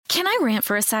Can I rant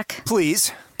for a sec?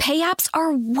 Please. Pay apps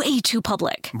are way too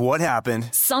public. What happened?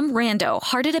 Some rando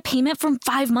hearted a payment from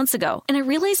 5 months ago, and I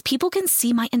realized people can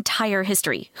see my entire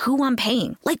history, who I'm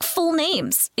paying, like full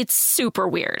names. It's super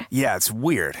weird. Yeah, it's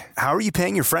weird. How are you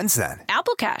paying your friends then?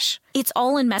 Apple Cash. It's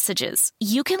all in messages.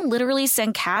 You can literally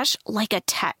send cash like a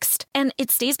text, and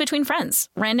it stays between friends.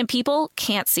 Random people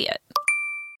can't see it.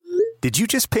 Did you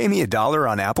just pay me $1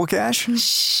 on Apple Cash?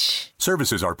 Shh.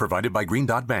 Services are provided by Green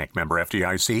Dot Bank. Member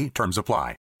FDIC. Terms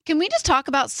apply. Can we just talk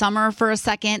about summer for a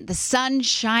second? The sun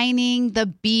shining, the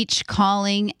beach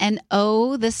calling, and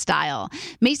oh, the style.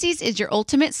 Macy's is your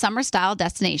ultimate summer style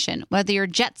destination, whether you're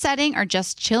jet setting or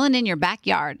just chilling in your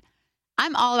backyard.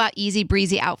 I'm all about easy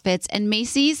breezy outfits, and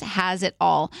Macy's has it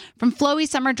all. From flowy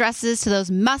summer dresses to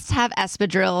those must-have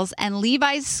espadrilles and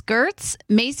Levi's skirts,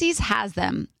 Macy's has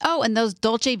them. Oh, and those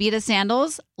Dolce Vita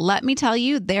sandals, let me tell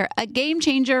you, they're a game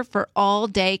changer for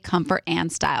all-day comfort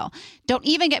and style. Don't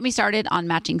even get me started on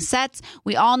matching sets.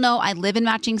 We all know I live in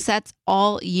matching sets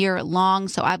all year long,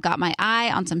 so I've got my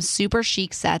eye on some super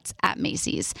chic sets at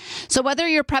Macy's. So whether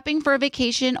you're prepping for a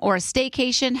vacation or a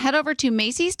staycation, head over to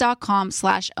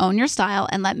Macy's.com/ownyourstyle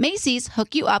and let Macy's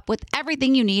hook you up with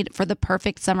everything you need for the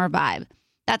perfect summer vibe.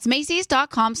 That's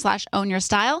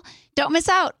Macy's.com/ownyourstyle. Don't miss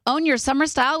out. Own your summer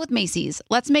style with Macy's.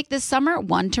 Let's make this summer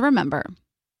one to remember.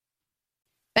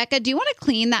 Becca, do you want to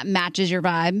clean that matches your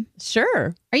vibe?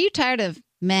 Sure. Are you tired of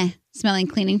smelling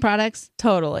cleaning products?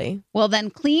 Totally. Well, then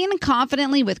clean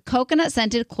confidently with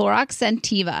coconut-scented Clorox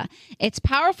Scentiva. Its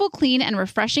powerful, clean, and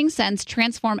refreshing scents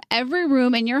transform every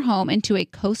room in your home into a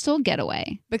coastal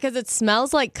getaway. Because it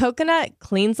smells like coconut,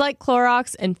 cleans like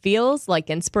Clorox, and feels like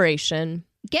inspiration.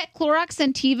 Get Clorox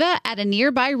Scentiva at a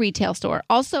nearby retail store.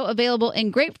 Also available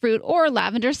in grapefruit or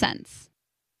lavender scents.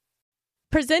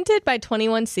 Presented by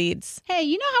 21 Seeds. Hey,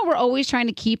 you know how we're always trying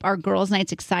to keep our girls'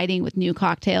 nights exciting with new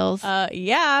cocktails?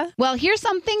 Yeah. Well, here's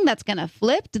something that's going to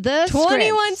flip the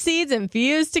 21 script. Seeds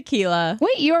infused tequila.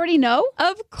 Wait, you already know?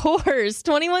 Of course.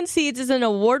 21 Seeds is an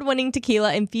award-winning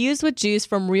tequila infused with juice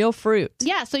from real fruit.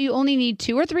 Yeah, so you only need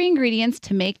 2 or 3 ingredients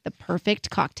to make the perfect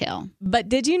cocktail. But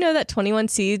did you know that 21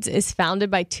 Seeds is founded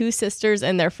by 2 sisters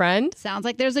and their friend? Sounds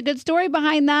like there's a good story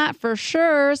behind that for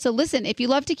sure. So listen, if you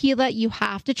love tequila, you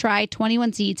have to try 21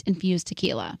 Seeds infused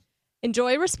tequila.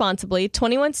 Enjoy responsibly.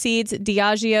 21 Seeds,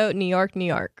 Diageo, New York, New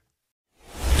York.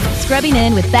 Scrubbing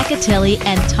In with Becca Tilley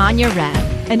and Tanya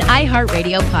Rad, an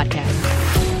iHeartRadio podcast.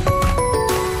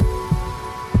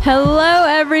 Hello,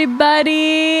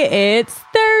 everybody. It's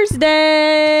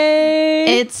Thursday.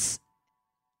 It's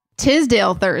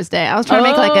Tisdale Thursday. I was trying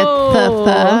to make like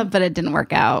a but it didn't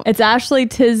work out. It's Ashley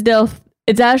Tisdale.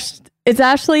 It's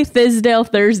Ashley Tisdale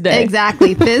Thursday.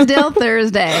 Exactly. Tisdale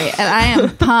Thursday. And I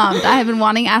am pumped. I have been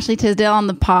wanting Ashley Tisdale on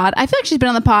the pod. I feel like she's been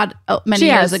on the pod many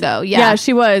years ago. Yeah,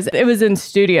 she was. It was in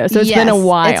studio. So it's been a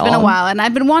while. It's been a while. And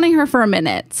I've been wanting her for a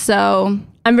minute. So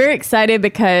I'm very excited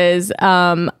because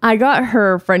I got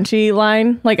her Frenchie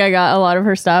line. Like I got a lot of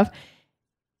her stuff.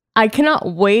 I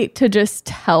cannot wait to just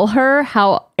tell her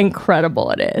how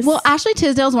incredible it is. Well, Ashley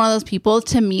Tisdale is one of those people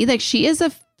to me, like she is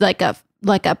a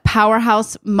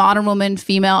powerhouse modern woman,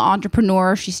 female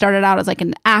entrepreneur. She started out as like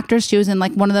an actress. She was in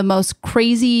like one of the most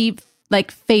crazy,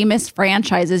 like famous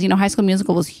franchises. You know, High School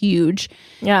Musical was huge.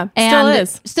 Yeah, and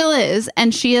still is.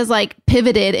 And she has like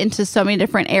pivoted into so many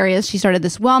different areas. She started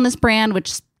this wellness brand,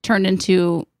 which turned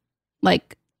into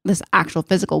like this actual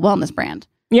physical wellness brand.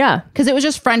 Yeah. Because it was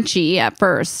just Frenchie at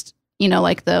first, you know,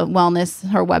 like the wellness,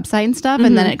 her website and stuff. Mm-hmm.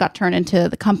 And then it got turned into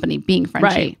the company being Frenchie.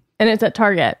 Right. And it's at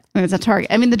Target. And it's at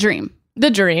Target. I mean, the dream. The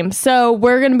dream. So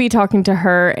we're going to be talking to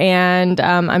her, and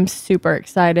I'm super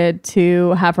excited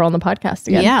to have her on the podcast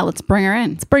again. Yeah, let's bring her in.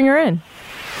 Let's bring her in.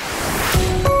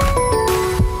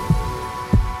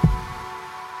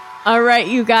 All right,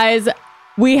 you guys,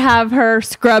 we have her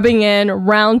scrubbing in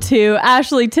round 2,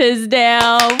 Ashley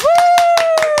Tisdale. Woo!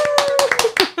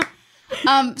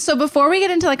 So before we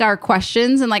get into like our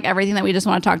questions and like everything that we just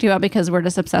want to talk to you about, because we're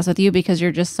just obsessed with you because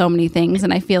you're just so many things.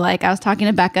 And I feel like I was talking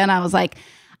to Becca and I was like,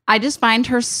 I just find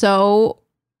her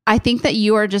I think that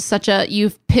you are just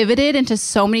you've pivoted into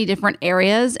so many different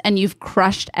areas and you've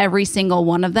crushed every single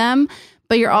one of them,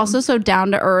 but you're also so down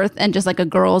to earth and just like a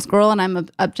girl's girl. And I'm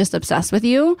just obsessed with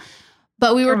you.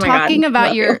 But we were talking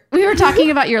about your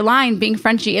line being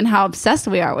Frenchie and how obsessed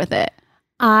we are with it.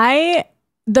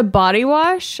 The body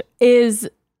wash is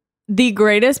the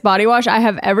greatest body wash I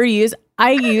have ever used.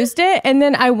 I used it and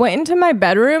then I went into my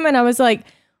bedroom and I was like,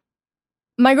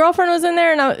 my girlfriend was in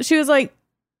there and she was like,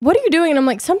 what are you doing? And I'm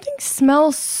like, something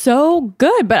smells so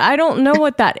good, but I don't know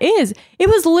what that is. It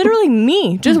was literally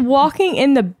me just walking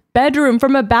in the bedroom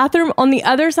from a bathroom on the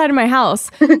other side of my house.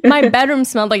 My bedroom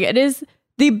smelled like it is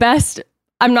the best.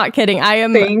 I'm not kidding. I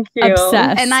am Thank you.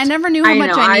 obsessed. And I never knew how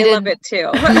much I needed. I love it too.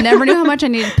 I never knew how much I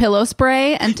needed pillow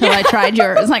spray until I tried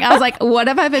yours. Like, I was like, what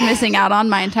have I been missing out on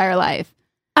my entire life?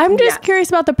 I'm just curious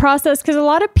about the process because a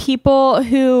lot of people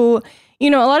who, a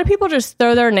lot of people just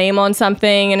throw their name on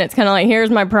something and it's kind of like, here's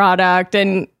my product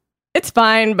and it's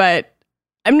fine. But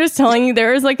I'm just telling you,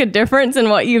 there is like a difference in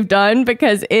what you've done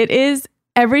because it is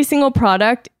every single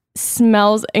product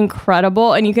smells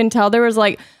incredible. And you can tell there was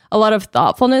like a lot of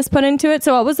thoughtfulness put into it.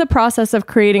 So what was the process of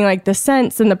creating like the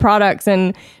scents and the products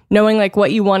and knowing like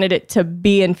what you wanted it to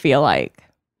be and feel like?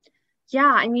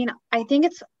 Yeah, I mean, I think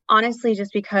it's honestly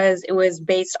just because it was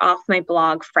based off my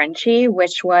blog, Frenchie,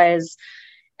 which was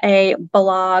a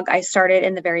blog I started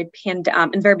in the very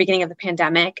beginning of the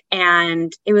pandemic.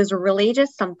 And it was really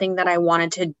just something that I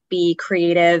wanted to be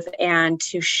creative and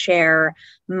to share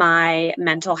my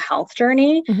mental health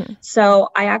journey. Mm-hmm. So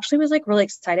I actually was like really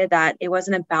excited that it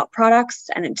wasn't about products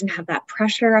and it didn't have that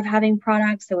pressure of having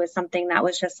products. It was something that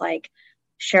was just like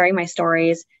sharing my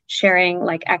stories, sharing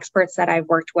like experts that I've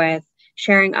worked with,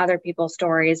 sharing other people's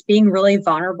stories, being really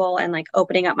vulnerable and like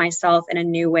opening up myself in a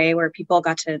new way where people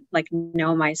got to like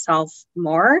know myself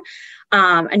more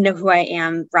and know who I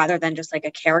am rather than just like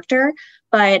a character.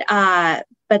 But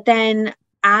then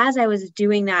as I was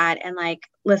doing that and like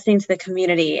listening to the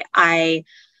community, I'd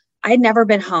never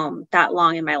been home that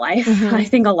long in my life. Mm-hmm. I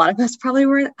think a lot of us probably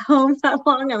weren't home that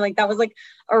long. I'm like, that was like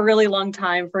a really long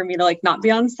time for me to like not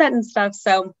be on set and stuff.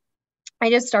 So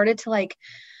I just started to like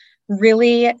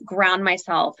really ground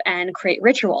myself and create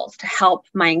rituals to help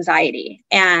my anxiety.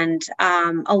 And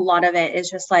a lot of it is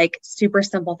just like super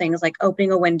simple things like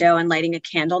opening a window and lighting a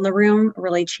candle in the room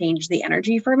really changed the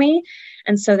energy for me.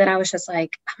 And so then I was just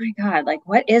like, oh my God, like,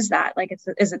 what is that? Like,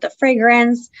 is it the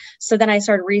fragrance? So then I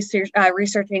started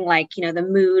researching like, the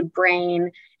mood,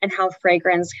 brain, and how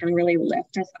fragrance can really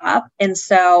lift us up. And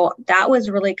so that was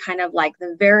really kind of like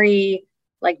the very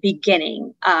like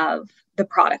beginning of the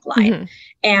product line.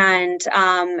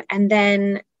 Mm-hmm. And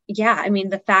then, I mean,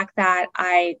 the fact that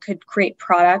I could create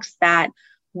products that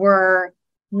were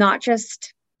not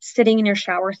just sitting in your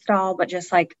shower stall, but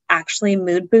just like actually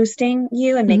mood boosting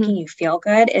you and making you feel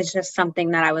good is just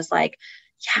something that I was like,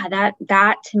 yeah,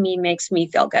 that to me makes me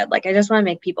feel good. Like, I just want to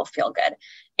make people feel good.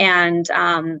 And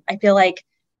I feel like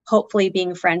hopefully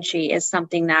being Frenchie is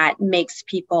something that makes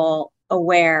people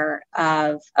aware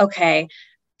of, okay,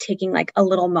 taking like a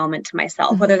little moment to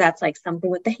myself, whether that's like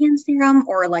something with the hand serum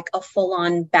or like a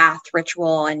full-on bath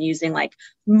ritual and using like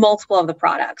multiple of the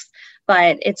products.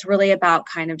 But it's really about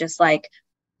kind of just like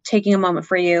taking a moment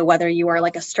for you, whether you are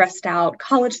like a stressed out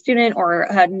college student or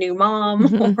a new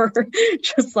mom or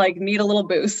just like need a little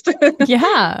boost.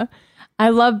 Yeah. I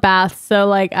love baths. So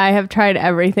like I have tried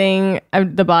everything,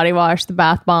 the body wash, the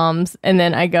bath bombs, and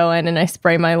then I go in and I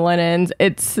spray my linens.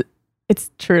 It's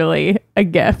truly a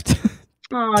gift.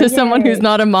 Oh, to someone who's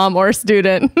not a mom or a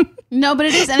student. No, but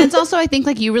it is. And it's also, I think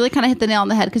like you really kind of hit the nail on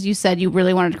the head because you said you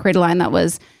really wanted to create a line that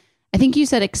was, I think you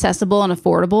said accessible and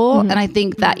affordable. And I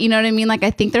think that, you know what I mean? Like,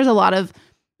 I think there's a lot of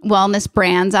wellness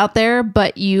brands out there,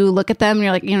 but you look at them and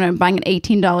you're like, I'm buying an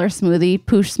 $18 smoothie,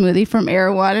 Poosh smoothie from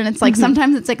Erewhon. And it's like,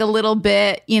 sometimes it's like a little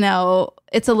bit,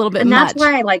 it's a little bit and much. That's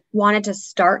why I like wanted to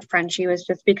start Frenchie was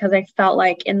just because I felt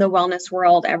like in the wellness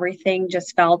world, everything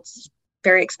just felt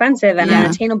very expensive and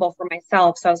unattainable for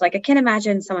myself. So I was like, I can't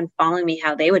imagine someone following me,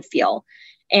 how they would feel.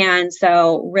 And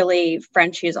so really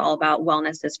Frenchie is all about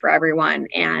wellness is for everyone.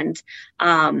 And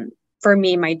for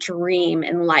me, my dream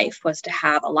in life was to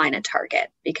have a line at Target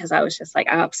because I was just like,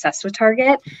 I'm obsessed with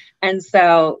Target. And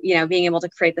so, being able to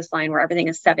create this line where everything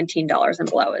is $17 and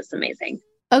below is amazing.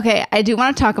 Okay, I do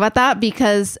want to talk about that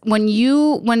because when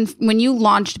you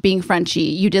launched Being Frenchie,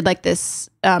 you did like this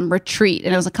retreat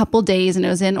and it was a couple days and it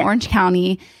was in Orange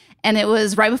County and it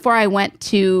was right before I went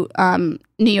to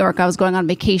New York. I was going on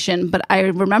vacation, but I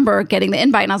remember getting the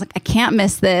invite and I was like, I can't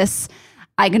miss this.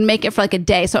 I can make it for like a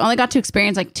day. So I only got to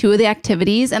experience like 2 of the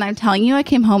activities. And I'm telling you, I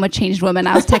came home a changed woman.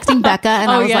 I was texting Becca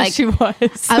and I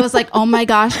was like, oh my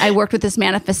gosh, I worked with this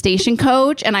manifestation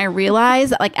coach and I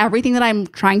realized that like everything that I'm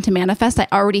trying to manifest, I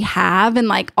already have. And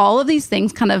like all of these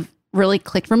things kind of really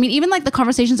clicked for me. Even like the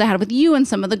conversations I had with you and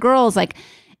some of the girls, like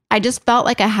I just felt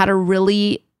like I had a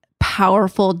really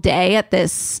powerful day at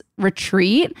this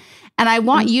retreat. And I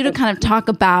want you to kind of talk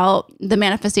about the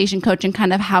manifestation coach and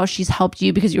kind of how she's helped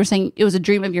you because you were saying it was a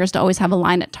dream of yours to always have a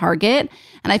line at Target.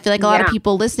 And I feel like a lot of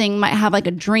people listening might have like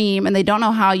a dream and they don't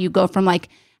know how you go from like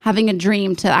having a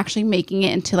dream to actually making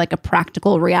it into like a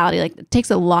practical reality. Like it takes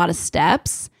a lot of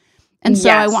steps. And so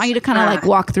I want you to kind of like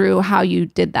walk through how you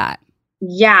did that.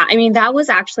 Yeah. I mean, that was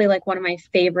actually like one of my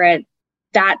favorite,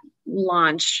 that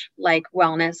launch like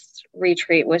wellness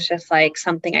retreat was just like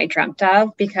something I dreamt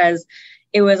of, because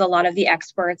it was a lot of the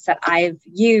experts that I've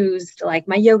used, like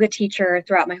my yoga teacher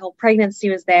throughout my whole pregnancy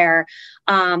was there.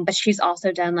 But she's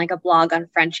also done like a blog on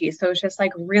Frenchie. So it's just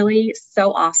like really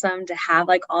so awesome to have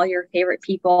like all your favorite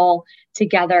people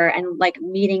together and like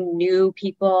meeting new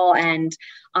people. And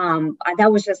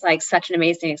that was just like such an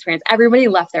amazing experience. Everybody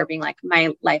left there being like, my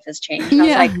life has changed. I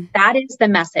was like, that is the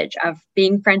message of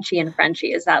being Frenchie and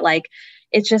Frenchie, is that like,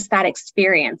 it's just that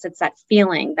experience. It's that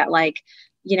feeling that like,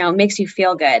 makes you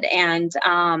feel good. And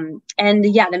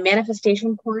yeah, the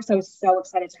manifestation course, I was so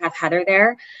excited to have Heather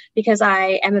there, because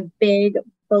I am a big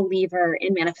believer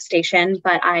in manifestation,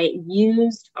 but I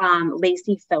used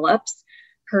Lacy Phillips,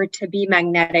 her To Be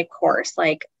Magnetic course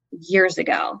like years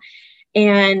ago.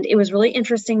 And it was really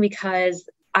interesting because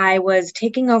I was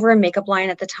taking over a makeup line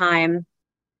at the time,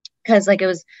 because like it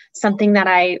was something that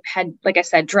I had, like I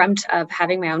said, dreamt of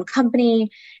having my own company.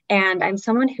 And I'm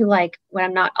someone who, like, when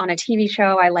I'm not on a TV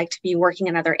show, I like to be working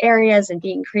in other areas and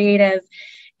being creative.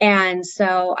 And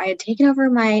so I had taken over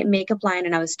my makeup line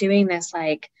and I was doing this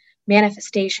like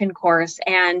manifestation course.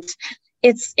 And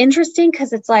it's interesting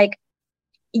because it's like,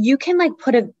 you can like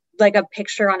put a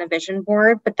picture on a vision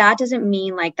board, but that doesn't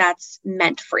mean like that's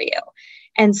meant for you.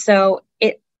 And so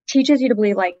it teaches you to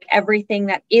believe like everything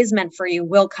that is meant for you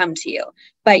will come to you,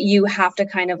 but you have to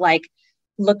kind of like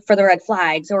look for the red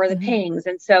flags or the pings.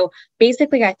 And so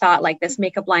basically I thought like this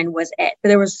makeup line was it, but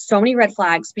there was so many red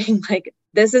flags being like,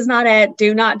 this is not it.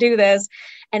 Do not do this.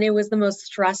 And it was the most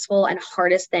stressful and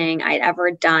hardest thing I'd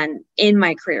ever done in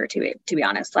my career, to be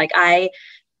honest. Like I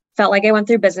felt like I went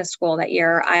through business school that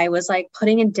year. I was like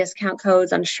putting in discount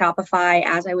codes on Shopify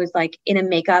as I was like in a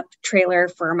makeup trailer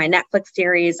for my Netflix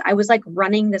series. I was like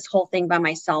running this whole thing by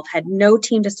myself, had no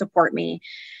team to support me.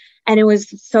 And it was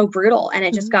so brutal. And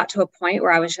it just got to a point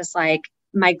where I was just like,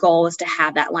 my goal was to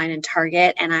have that line in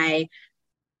Target. And I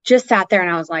just sat there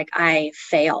and I was like, I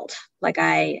failed. Like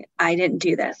I didn't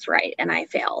do this right. And I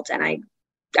failed. And I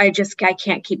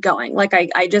can't keep going. Like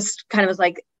I just kind of was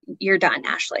like, you're done,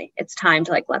 Ashley. It's time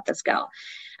to like, let this go.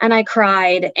 And I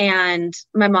cried. And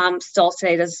my mom still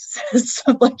today does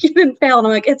stuff like, you didn't fail. And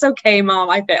I'm like, it's okay, Mom,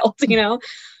 I failed,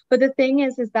 But the thing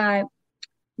is that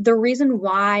the reason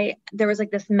why there was like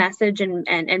this message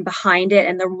and behind it,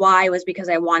 and the why was because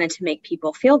I wanted to make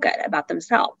people feel good about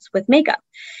themselves with makeup.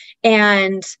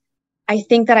 And I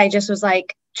think that I just was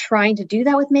like trying to do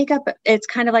that with makeup. It's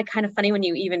kind of funny when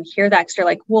you even hear that, because you're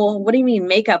like, well, what do you mean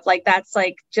makeup? Like, that's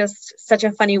like just such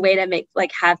a funny way to make,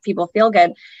 like, have people feel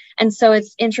good. And so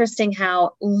it's interesting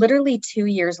how literally 2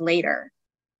 years later,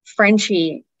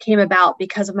 Frenchie came about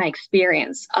because of my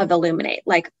experience of Illuminate.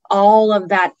 Like all of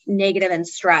that negative and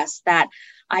stress that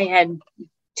I had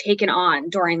taken on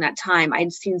during that time.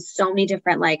 I'd seen so many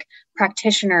different like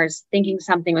practitioners thinking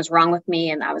something was wrong with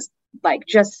me. And I was like,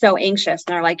 just so anxious.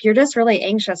 And they're like, you're just really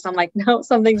anxious. I'm like, no,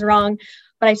 something's wrong.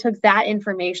 But I took that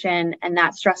information and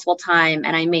that stressful time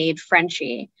and I made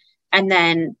Frenchie. And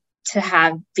then to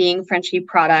have Being Frenchie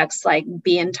products like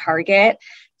be in Target,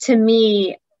 to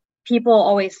me, people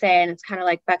always say, and it's kind of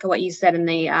like, Becca, what you said in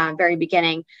the very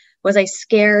beginning, was I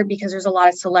scared because there's a lot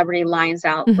of celebrity lines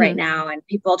out right now and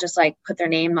people just like put their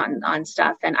name on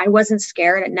stuff. And I wasn't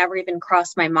scared. It never even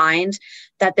crossed my mind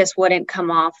that this wouldn't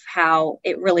come off how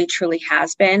it really truly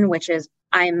has been, which is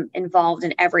I'm involved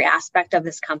in every aspect of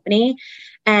this company.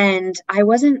 And I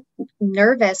wasn't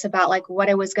nervous about like what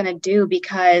I was going to do,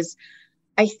 because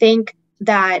I think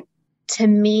that to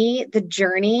me, the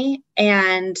journey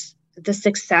and the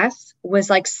success was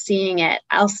like seeing it.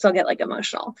 I'll still get like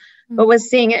emotional, but was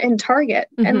seeing it in Target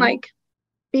and like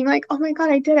being like, oh my God,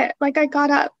 I did it. Like I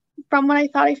got up from when I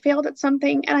thought I failed at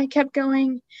something and I kept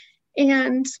going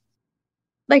and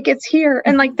like, it's here.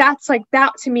 And like, that's like,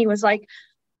 that to me was like,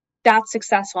 that's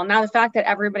successful. Now the fact that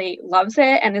everybody loves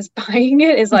it and is buying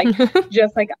it is like,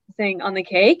 just like icing on the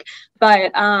cake.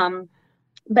 But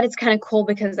it's kind of cool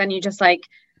because then you just like,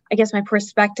 I guess my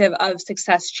perspective of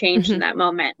success changed in that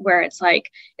moment, where it's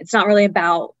like, it's not really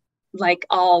about like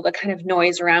all the kind of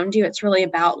noise around you. It's really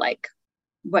about like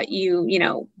what you do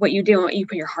and what you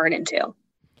put your heart into.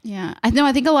 Yeah. I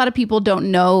think a lot of people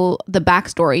don't know the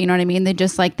backstory. You know what I mean? They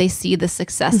just like, they see the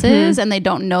successes and they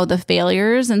don't know the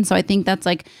failures. And so I think that's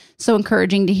like so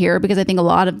encouraging to hear, because I think a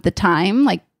lot of the time,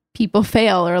 like people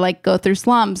fail or like go through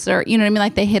slumps or, you know what I mean?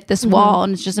 Like they hit this wall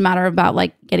and it's just a matter about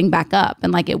like getting back up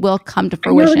and like it will come to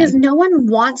fruition. Because no one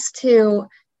wants to,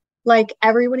 like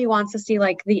everybody wants to see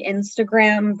like the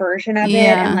Instagram version of it.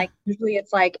 And like usually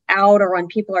it's like out or when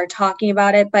people are talking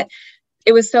about it. But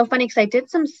it was so funny because I did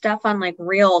some stuff on like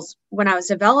Reels when I was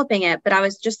developing it, but I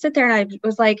was just sit there and I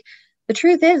was like, the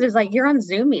truth is like you're on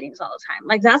Zoom meetings all the time.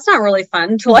 Like that's not really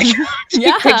fun to like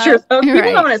take pictures of. People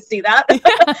don't want to see that.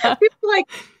 People like,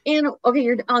 okay,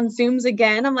 you're on Zooms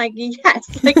again. I'm like,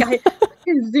 yes, like I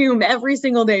can Zoom every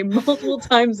single day, multiple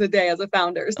times a day as a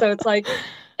founder. So it's like,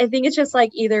 I think it's just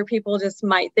like either people just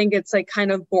might think it's like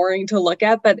kind of boring to look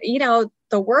at, but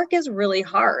the work is really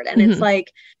hard and it's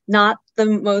like not the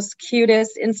most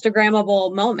cutest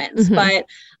Instagrammable moments, but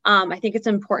I think it's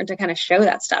important to kind of show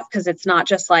that stuff because it's not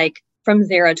just like from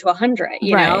 0 to 100,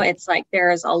 you know, it's like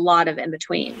there's a lot of in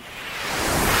between.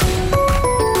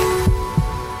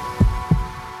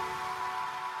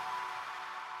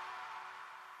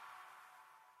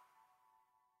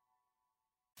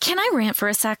 Can I rant for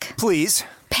a sec? Please.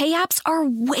 Pay apps are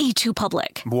way too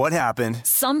public. What happened?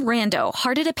 Some rando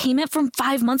hearted a payment from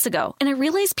 5 months ago, and I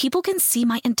realized people can see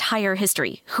my entire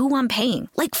history, who I'm paying,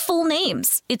 like full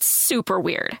names. It's super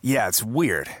weird. Yeah, it's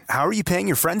weird. How are you paying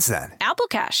your friends then? Apple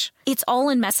Cash. It's all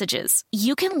in messages.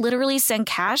 You can literally send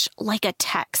cash like a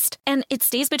text, and it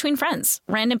stays between friends.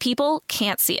 Random people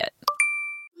can't see it.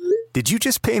 Did you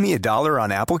just pay me $1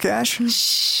 on Apple Cash?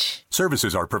 Shh.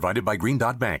 Services are provided by Green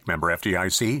Dot Bank. Member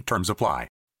FDIC. Terms apply.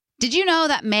 Did you know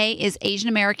that May is Asian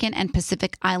American and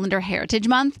Pacific Islander Heritage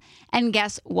Month? And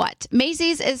guess what?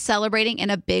 Macy's is celebrating in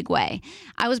a big way.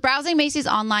 I was browsing Macy's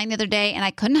online the other day, and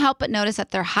I couldn't help but notice that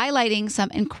they're highlighting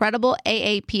some incredible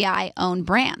AAPI-owned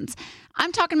brands.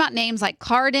 I'm talking about names like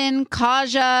Cardin,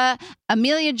 Kaja,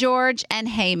 Amelia George, and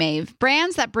Hey Mave,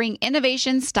 brands that bring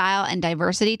innovation, style, and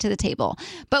diversity to the table.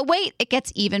 But wait, it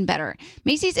gets even better.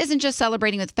 Macy's isn't just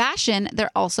celebrating with fashion, they're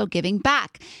also giving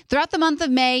back. Throughout the month of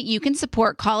May, you can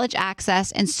support college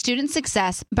access and student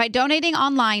success by donating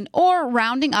online or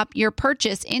rounding up your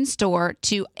purchase in store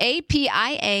to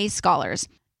APIA Scholars.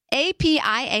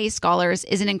 APIA Scholars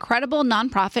is an incredible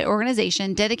nonprofit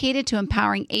organization dedicated to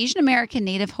empowering Asian American,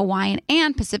 Native Hawaiian,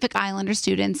 and Pacific Islander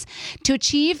students to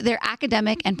achieve their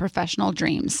academic and professional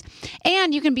dreams.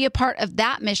 And you can be a part of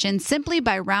that mission simply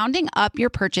by rounding up your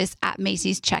purchase at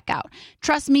Macy's checkout.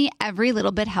 Trust me, every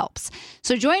little bit helps.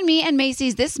 So join me and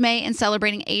Macy's this May in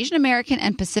celebrating Asian American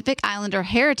and Pacific Islander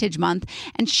Heritage Month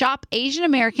and shop Asian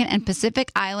American and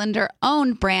Pacific Islander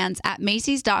owned brands at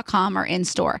Macys.com or in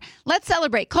store. Let's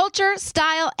celebrate culture,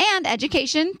 style, and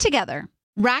education together.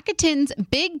 Rakuten's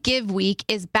Big Give Week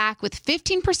is back with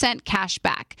 15% cash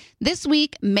back. This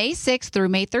week, May 6th through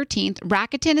May 13th,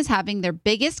 Rakuten is having their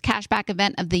biggest cashback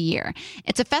event of the year.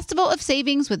 It's a festival of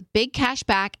savings with big cash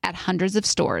back at hundreds of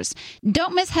stores.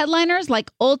 Don't miss headliners like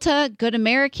Ulta, Good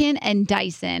American, and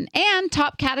Dyson, and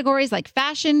top categories like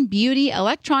fashion, beauty,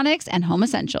 electronics, and home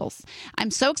essentials.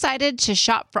 I'm so excited to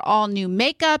shop for all new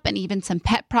makeup and even some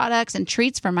pet products and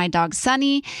treats for my dog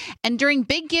Sunny. And during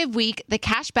Big Give Week, the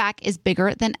cash back is bigger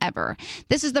than ever.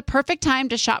 This is the perfect time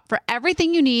to shop for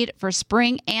everything you need for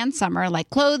spring and summer,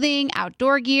 like clothing,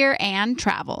 outdoor gear, and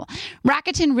travel.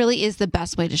 Rakuten really is the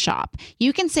best way to shop.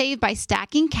 You can save by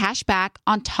stacking cash back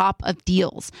on top of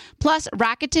deals. Plus,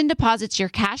 Rakuten deposits your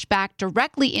cash back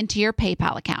directly into your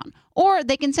PayPal account, or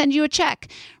they can send you a check.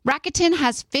 Rakuten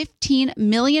has 15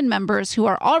 million members who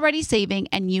are already saving,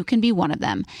 and you can be one of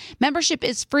them. Membership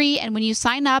is free, and when you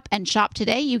sign up and shop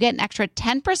today, you get an extra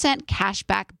 10% cash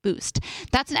back boost.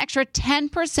 That's an extra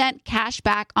 10% cash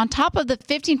back on top of the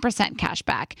 15% cash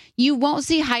back. You won't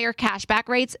see higher cash back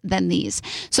rates than these.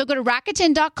 So go to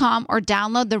Rakuten.com or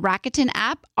download the Rakuten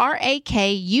app,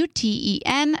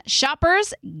 Rakuten.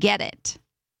 Shoppers, get it.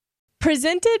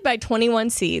 Presented by 21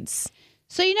 Seeds.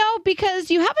 So, because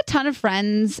you have a ton of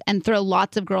friends and throw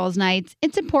lots of girls' nights,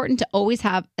 it's important to always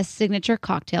have a signature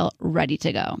cocktail ready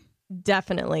to go.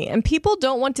 Definitely. And people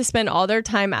don't want to spend all their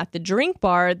time at the drink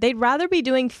bar. They'd rather be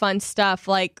doing fun stuff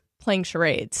like playing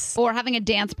charades. Or having a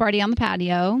dance party on the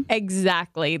patio.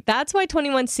 Exactly. That's why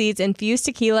 21 Seeds infused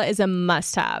tequila is a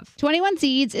must-have. 21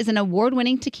 Seeds is an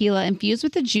award-winning tequila infused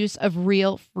with the juice of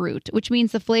real fruit, which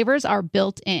means the flavors are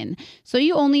built in. So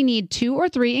you only need 2 or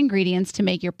 3 ingredients to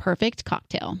make your perfect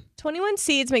cocktail. 21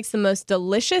 Seeds makes the most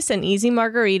delicious and easy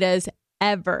margaritas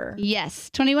ever.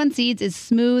 Yes, 21 Seeds is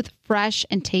smooth, fresh,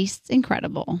 and tastes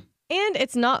incredible. And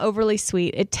it's not overly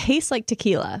sweet. It tastes like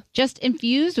tequila. Just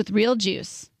infused with real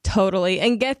juice. Totally.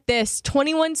 And get this,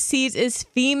 21 Seeds is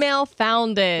female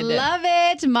founded. Love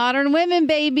it. Modern women,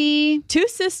 baby. 2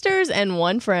 sisters and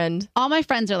 1 friend. All my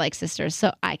friends are like sisters,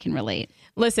 so I can relate.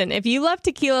 Listen, if you love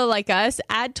tequila like us,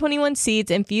 add 21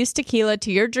 Seeds infused tequila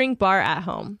to your drink bar at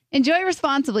home. Enjoy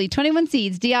responsibly. 21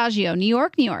 Seeds, Diageo, New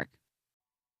York, New York.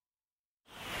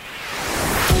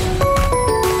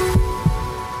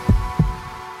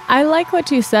 I like what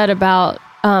you said about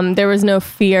there was no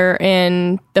fear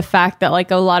in the fact that like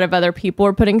a lot of other people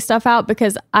were putting stuff out,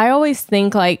 because I always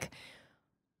think like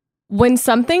when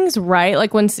something's right,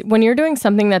 like when you're doing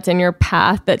something that's in your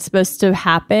path that's supposed to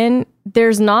happen,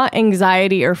 there's not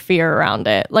anxiety or fear around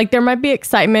it. Like there might be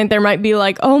excitement, there might be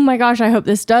like, oh my gosh, I hope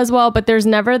this does well, but there's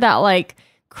never that like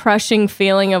crushing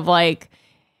feeling of like,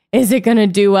 is it going to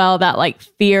do well? That like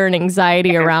fear and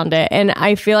anxiety around it. And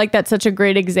I feel like that's such a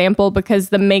great example because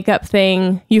the makeup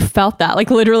thing, you felt that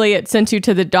like literally it sent you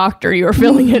to the doctor. You were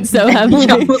feeling it so heavily.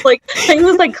 Yeah, it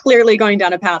was like clearly going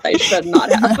down a path I should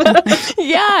not have.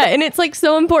 Yeah. And it's like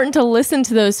so important to listen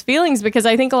to those feelings because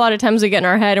I think a lot of times we get in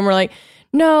our head and we're like,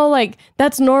 no, like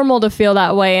that's normal to feel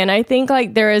that way. And I think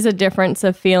like there is a difference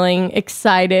of feeling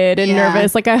excited and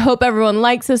nervous. Like I hope everyone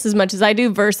likes this as much as I do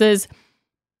versus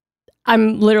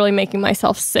I'm literally making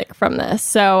myself sick from this.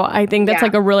 So I think that's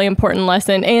like a really important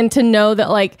lesson. And to know that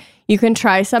like you can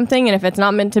try something and if it's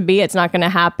not meant to be, it's not going to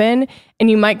happen. And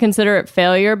you might consider it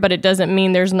failure, but it doesn't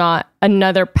mean there's not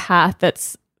another path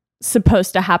that's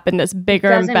supposed to happen that's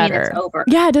bigger and better. Mean it's over.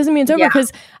 Yeah, it doesn't mean it's over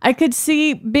because I could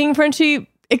see being Frenchie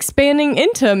expanding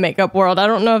into a makeup world. I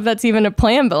don't know if that's even a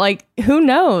plan, but like, who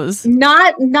knows?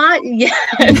 Not yet.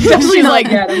 Especially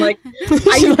not yet. I'm like,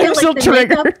 I feel like the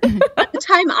makeup, at the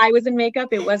time I was in makeup,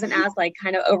 it wasn't as like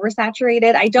kind of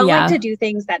oversaturated. I don't like to do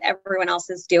things that everyone else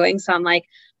is doing. So I'm like,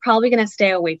 probably going to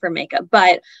stay away from makeup.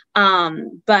 But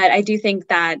I do think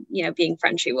that, you know, being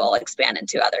Frenchie will expand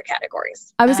into other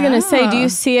categories. I was going to say, do you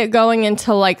see it going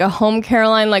into like a home care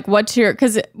line? Like what's your,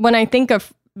 because when I think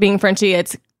of being Frenchie,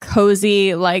 it's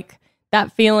cozy, like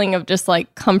that feeling of just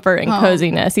like comfort and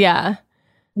coziness. Yeah.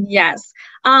 Yes.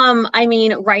 I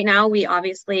mean, right now we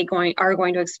obviously are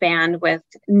going to expand with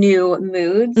new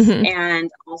moods and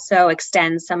also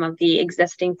extend some of the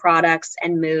existing products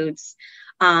and moods.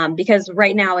 Because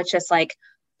right now it's just like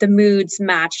the moods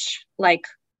match like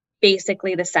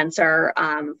basically the sensor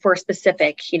for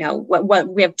specific, you know, what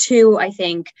we have two, I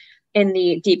think, in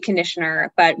the deep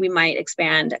conditioner, but we might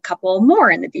expand a couple more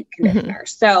in the deep conditioner.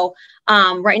 So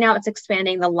right now it's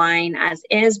expanding the line as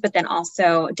is, but then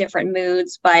also different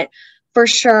moods. But for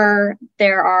sure,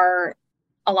 there are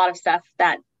a lot of stuff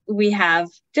that we have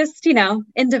just, you know,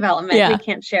 in development. We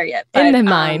can't share yet. But, in the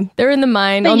mind. They're in the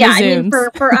mind on the Zooms. I mean,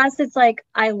 for us, it's like,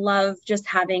 I love just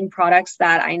having products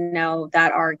that I know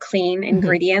that are clean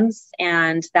ingredients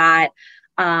and that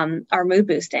are mood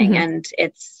boosting. And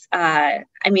it's, I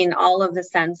mean, all of the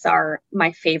scents are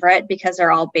my favorite because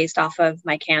they're all based off of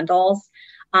my candles.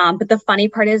 But the funny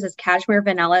part is cashmere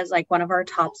vanilla is like one of our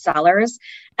top sellers.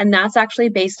 And that's actually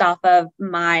based off of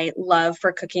my love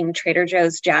for cooking Trader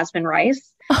Joe's jasmine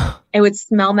rice. It would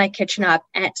smell my kitchen up.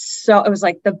 And it was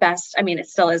like the best. I mean, it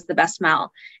still is the best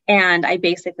smell. And I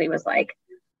basically was like,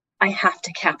 I have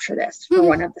to capture this for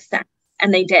one of the scents.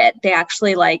 And they did. They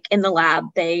actually, like in the lab,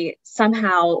 they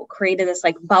somehow created this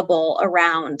like bubble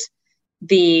around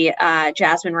the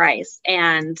jasmine rice.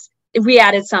 And we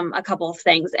added a couple of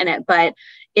things in it, but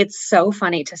it's so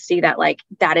funny to see that like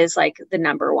that is like the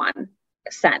number one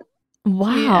scent.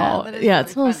 Wow. Yeah,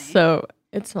 really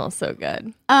it smells so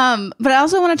good. But I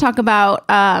also want to talk about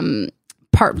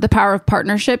the power of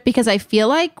partnership because I feel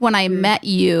like when I met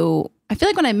you,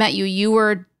 you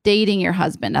were dating your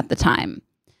husband at the time.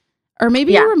 Or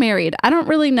maybe you were married. I don't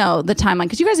really know the timeline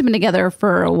because you guys have been together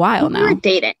for a while now. We were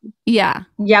dating. Yeah.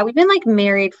 Yeah. We've been like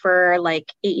married for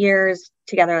like 8 years,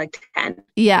 together like 10.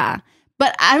 Yeah.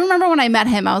 But I remember when I met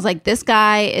him, I was like, this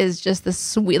guy is just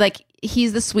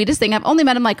he's the sweetest thing. I've only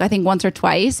met him like I think once or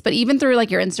twice, but even through like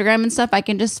your Instagram and stuff, I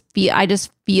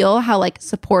just feel how like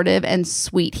supportive and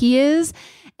sweet he is.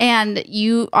 And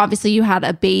you had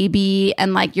a baby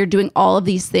and like you're doing all of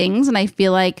these things. And I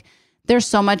feel like there's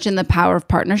so much in the power of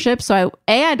partnership. So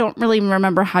I don't really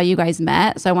remember how you guys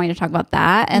met. So I want you to talk about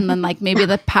that. And then like maybe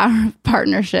the power of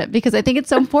partnership, because I think it's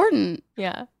so important.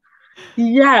 Yeah.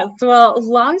 Yes. Well,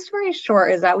 long story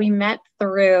short is that we met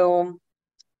through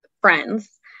friends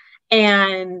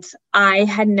and I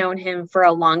had known him for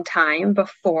a long time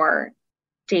before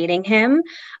dating him.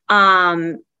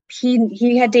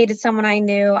 He had dated someone I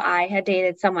knew. I had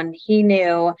dated someone he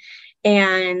knew.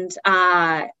 And,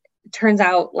 turns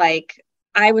out like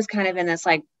I was kind of in this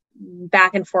like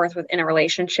back and forth in a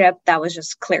relationship that was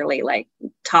just clearly like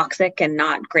toxic and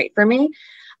not great for me.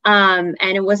 And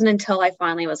it wasn't until I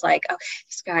finally was like, okay,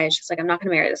 this guy is just like, I'm not going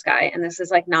to marry this guy. And this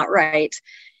is like not right.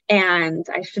 And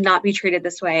I should not be treated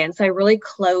this way. And so I really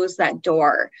closed that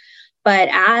door. But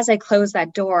as I closed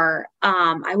that door,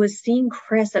 I was seeing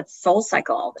Chris at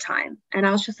SoulCycle all the time. And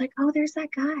I was just like, oh, there's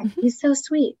that guy. He's so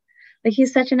sweet. Like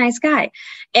he's such a nice guy.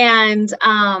 And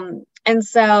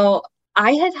so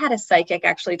I had a psychic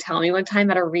actually tell me one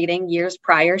time at a reading years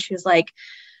prior, she was like,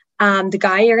 the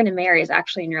guy you're going to marry is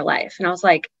actually in your life. And I was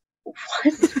like, what? I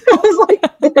was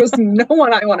like, there's no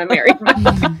one I want to marry.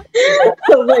 I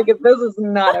was like, this is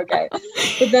not okay.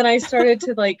 But then I started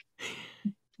to like,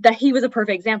 that he was a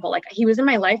perfect example. Like he was in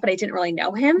my life, but I didn't really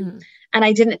know him. And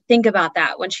I didn't think about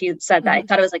that when she had said that. I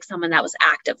thought it was like someone that was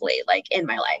actively like in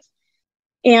my life.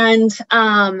 And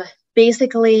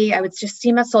basically I would just see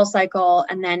him at SoulCycle,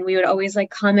 and then we would always like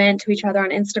comment to each other on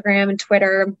Instagram and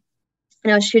Twitter.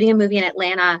 And I was shooting a movie in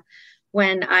Atlanta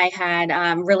when I had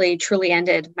really truly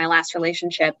ended my last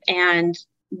relationship. And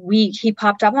he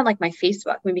popped up on like my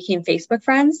Facebook. We became Facebook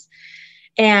friends.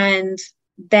 And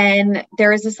then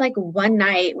there was this like one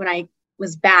night when I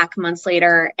was back months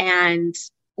later, and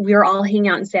we were all hanging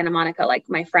out in Santa Monica, like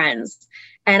my friends.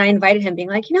 And I invited him, being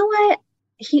like, you know what?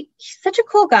 He's such a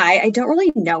cool guy. I don't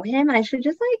really know him, and I should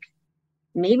just like,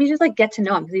 maybe just like get to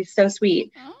know him because he's so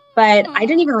sweet. But I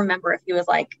didn't even remember if he was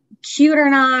like cute or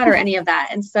not or any of that.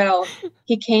 And so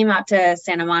he came out to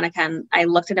Santa Monica, and I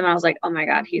looked at him and I was like, oh my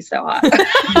God, he's so hot.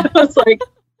 I was like,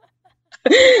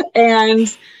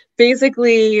 and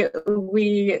basically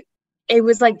it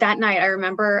was like that night, I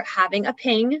remember having a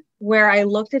ping where I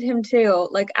looked at him too,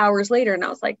 like hours later, and I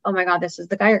was like, oh my God, this is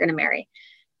the guy you're going to marry.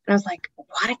 And I was like,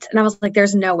 what? And I was like,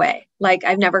 there's no way. Like,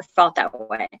 I've never felt that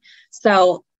way.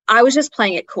 So I was just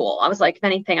playing it cool. I was like, if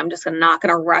anything, I'm just not going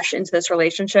to rush into this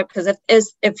relationship, because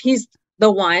if he's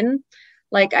the one,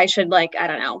 like I should like, I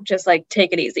don't know, just like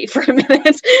take it easy for a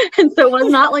minute. And so I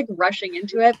was not like rushing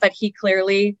into it, but he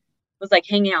clearly was like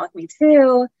hanging out with me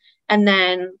too. And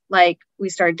then like we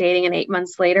started dating, and 8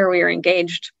 months later we were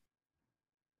engaged.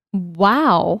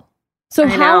 Wow. So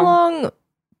how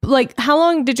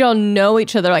long did y'all know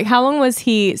each other? Like how long was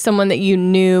he someone that you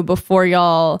knew before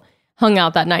y'all hung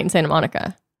out that night in Santa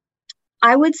Monica?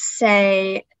 I would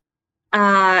say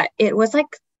it was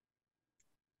like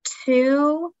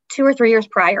two or 3 years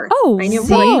prior. Oh, I knew him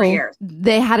for like 3 years.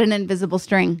 They had an invisible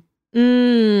string.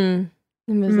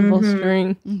 Invisible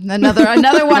string.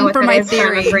 Another one for my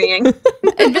theory.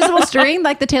 Invisible string,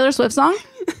 like the Taylor Swift song?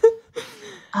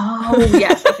 Oh,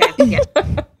 yes. Okay. Yeah.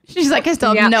 She's like, I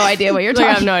still have no idea what you're talking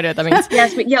about. I have no idea what that means.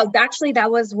 Yes, but yeah, actually that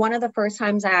was one of the first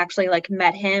times I actually like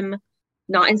met him,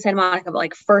 not in Santa Monica, but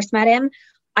like first met him.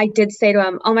 I did say to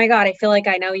him, oh my God, I feel like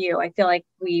I know you. I feel like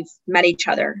we've met each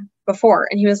other before.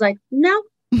 And he was like, no,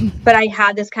 but I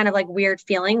had this kind of like weird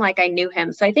feeling like I knew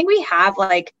him. So I think we have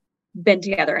like been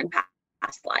together in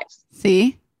past lives.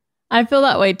 See? I feel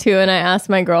that way too. And I asked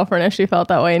my girlfriend if she felt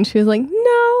that way, and she was like,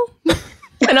 no.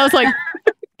 And I was like,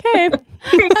 okay,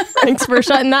 thanks for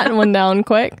shutting that one down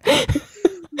quick.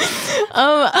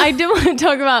 I do want to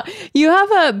talk about, you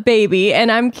have a baby,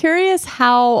 and I'm curious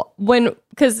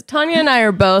because Tanya and I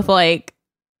are both like,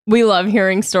 we love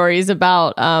hearing stories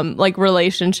about like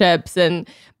relationships and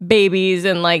babies,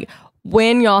 and like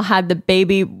when y'all had the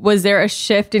baby, was there a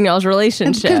shift in y'all's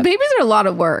relationship? Because babies are a lot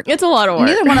of work. It's a lot of work.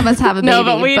 Neither one of us have a baby, no,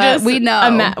 but we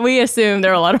know. We assume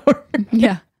they're a lot of work.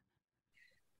 Yeah.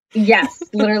 Yes,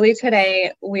 literally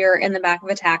today we were in the back of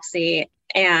a taxi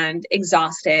and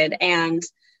exhausted, and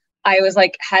I was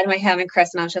like, had my hand on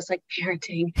Chris, and I was just like,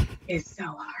 parenting is so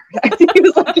hard. He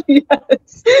was like,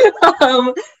 yes.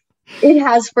 It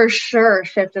has for sure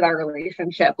shifted our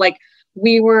relationship. Like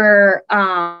we were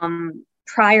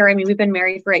prior, I mean, we've been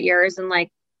married for 8 years, and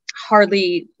like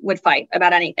hardly would fight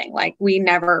about anything. Like we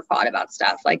never fought about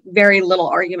stuff, like very little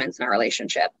arguments in our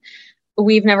relationship.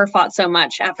 We've never fought so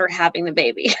much after having the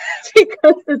baby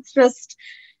because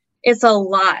it's a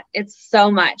lot. It's so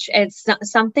much. It's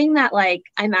something that like,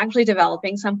 I'm actually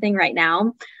developing something right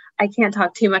now. I can't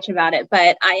talk too much about it,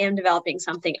 but I am developing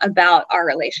something about our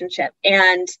relationship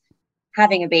and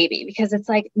having a baby, because it's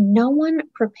like, no one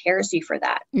prepares you for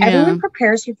that. Yeah. Everyone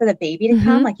prepares you for the baby to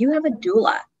come. Like you have a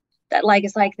doula that like,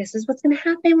 is like, this is what's going to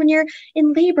happen when you're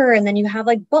in labor. And then you have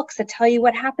like books that tell you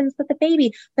what happens with the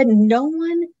baby, but no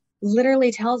one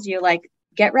literally tells you like,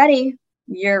 get ready.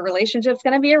 Your relationship's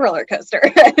going to be a roller coaster.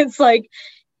 It's like,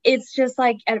 it's just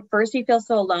like, at first you feel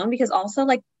so alone, because also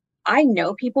like, I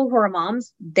know people who are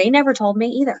moms, they never told me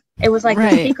either. It was like a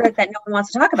secret that no one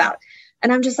wants to talk about.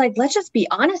 And I'm just like, let's just be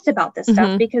honest about this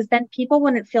stuff, because then people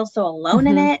wouldn't feel so alone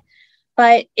in it.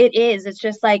 But it's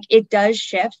just like, it does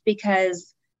shift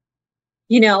because,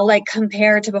 you know, like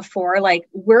compared to before, like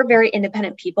we're very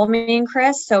independent people, me and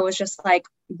Chris. So it was just like,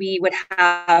 we would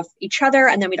have each other,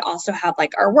 and then we'd also have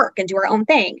like our work and do our own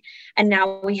thing. And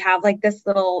now we have like this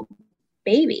little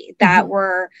baby that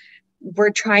we're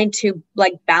trying to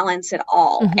like balance it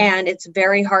all. And it's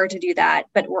very hard to do that,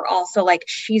 but we're also like,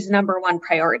 she's number one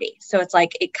priority. So it's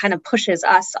like, it kind of pushes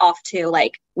us off to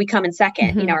like, we come in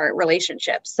second in our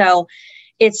relationship. So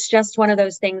it's just one of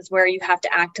those things where you have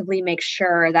to actively make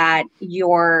sure that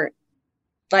you're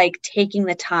like taking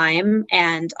the time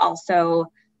and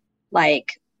also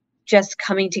like just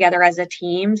coming together as a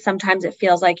team. Sometimes it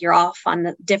feels like you're off on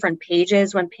the different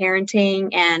pages when parenting,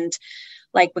 and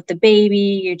like with the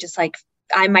baby, you just like,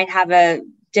 I might have a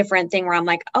different thing where I'm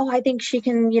like, oh, I think she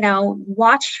can,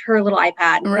 watch her little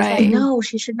iPad. And right. Like, no,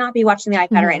 she should not be watching the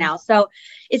iPad right now. So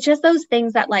it's just those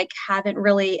things that like haven't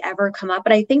really ever come up.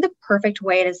 But I think the perfect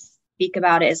way to speak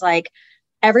about it is like,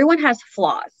 everyone has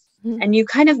flaws, and you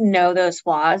kind of know those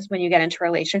flaws when you get into a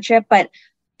relationship, but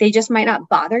they just might not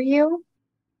bother you.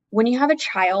 When you have a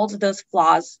child, those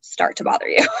flaws start to bother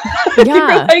you.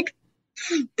 Yeah. Like,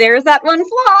 there's that one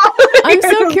flaw. I'm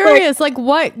so curious. Like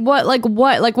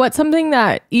what's something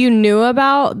that you knew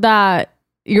about that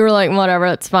you were like, whatever,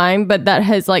 it's fine, but that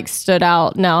has like stood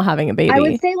out now having a baby? I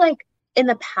would say like in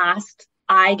the past,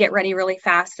 I get ready really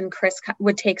fast, and Chris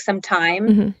would take some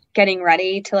time getting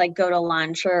ready to like go to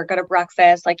lunch or go to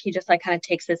breakfast. Like he just like kind of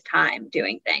takes his time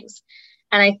doing things.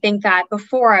 And I think that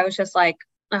before I was just like,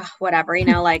 oh, whatever,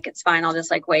 like it's fine. I'll just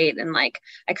like wait. And like,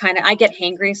 I get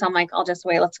hangry. So I'm like, I'll just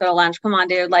wait. Let's go to lunch. Come on,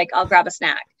 dude. Like I'll grab a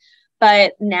snack.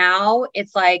 But now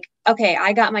it's like, okay,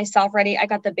 I got myself ready. I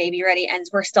got the baby ready, and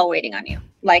we're still waiting on you.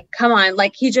 Like, come on.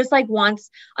 Like he just like wants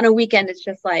on a weekend. It's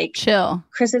just like chill.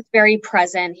 Chris is very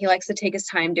present. He likes to take his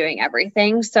time doing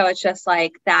everything. So it's just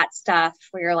like that stuff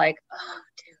where you're like, oh,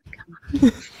 dude,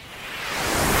 come on.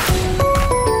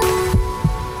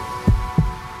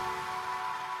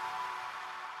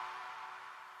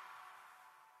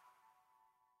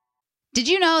 Did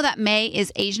you know that May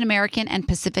is Asian American and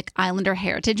Pacific Islander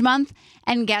Heritage Month?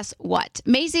 And guess what?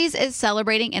 Macy's is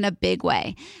celebrating in a big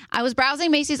way. I was browsing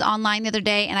Macy's online the other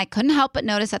day, and I couldn't help but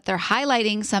notice that they're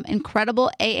highlighting some incredible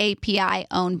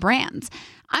AAPI-owned brands.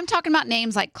 I'm talking about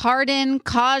names like Cardin,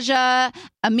 Kaja,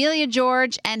 Amelia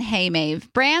George, and Hey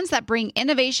Mave, brands that bring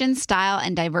innovation, style,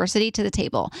 and diversity to the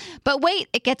table. But wait,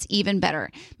 it gets even better.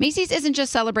 Macy's isn't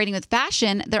just celebrating with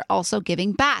fashion, they're also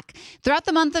giving back. Throughout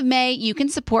the month of May, you can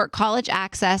support college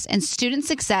access and student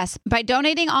success by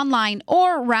donating online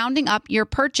or rounding up your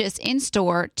purchase in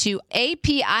store to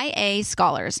APIA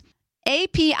Scholars.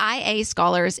 APIA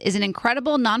Scholars is an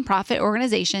incredible nonprofit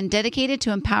organization dedicated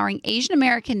to empowering Asian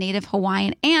American, Native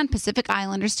Hawaiian, and Pacific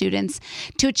Islander students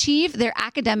to achieve their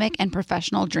academic and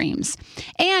professional dreams.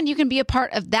 And you can be a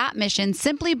part of that mission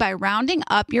simply by rounding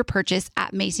up your purchase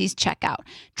at Macy's checkout.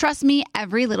 Trust me,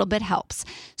 every little bit helps.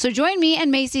 So join me and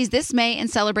Macy's this May in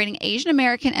celebrating Asian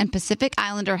American and Pacific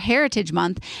Islander Heritage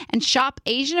Month, and shop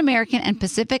Asian American and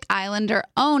Pacific Islander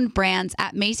owned brands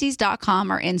at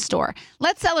Macys.com or in store.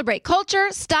 Let's celebrate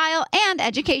culture, style, and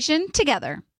education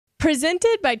together.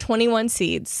 Presented by 21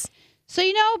 Seeds. So,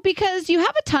 because you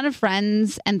have a ton of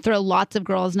friends and throw lots of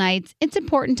girls' nights, it's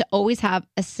important to always have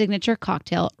a signature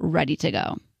cocktail ready to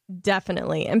go.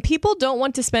 Definitely. And people don't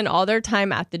want to spend all their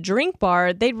time at the drink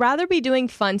bar. They'd rather be doing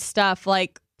fun stuff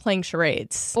like playing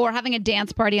charades. Or having a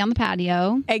dance party on the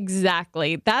patio.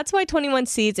 Exactly. That's why 21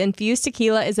 Seeds infused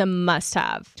tequila is a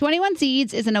must-have. 21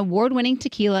 Seeds is an award-winning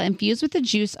tequila infused with the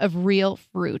juice of real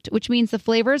fruit, which means the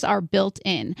flavors are built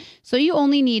in. So you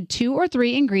only need 2 or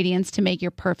 3 ingredients to make your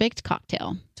perfect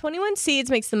cocktail. 21 Seeds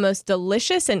makes the most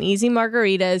delicious and easy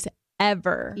margaritas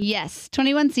ever. Yes,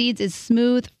 21 Seeds is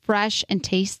smooth, fresh, and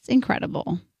tastes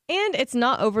incredible. And it's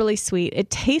not overly sweet.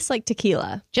 It tastes like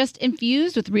tequila. Just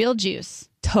infused with real juice.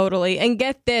 Totally. And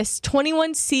get this,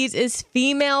 21 Seeds is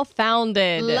female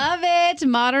founded. Love it.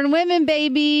 Modern women,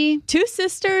 baby. 2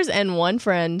 sisters and 1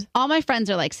 friend. All my friends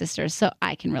are like sisters, so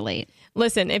I can relate.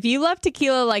 Listen, if you love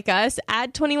tequila like us,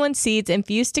 add 21 Seeds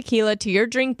infused tequila to your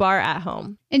drink bar at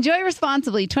home. Enjoy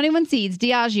responsibly. 21 Seeds,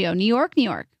 Diageo, New York, New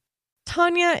York.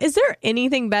 Tanya, is there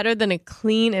anything better than a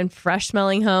clean and fresh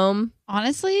smelling home?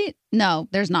 Honestly, no,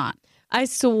 there's not. I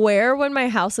swear when my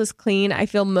house is clean, I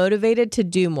feel motivated to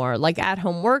do more, like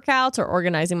at-home workouts or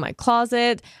organizing my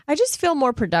closet. I just feel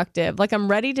more productive, like I'm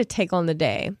ready to take on the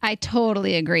day. I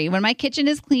totally agree. When my kitchen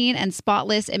is clean and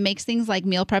spotless, it makes things like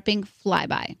meal prepping fly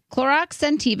by. Clorox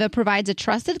Scentiva provides a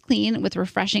trusted clean with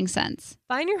refreshing scents.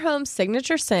 Find your home's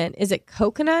signature scent. Is it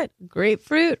coconut,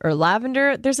 grapefruit, or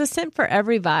lavender? There's a scent for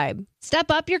every vibe. Step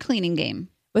up your cleaning game.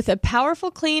 With a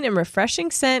powerful, clean, and refreshing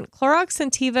scent, Clorox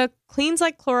Scentiva cleans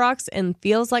like Clorox and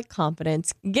feels like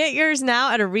confidence. Get yours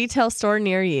now at a retail store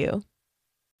near you.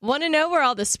 Want to know where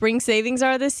all the spring savings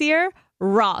are this year?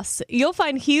 Ross. You'll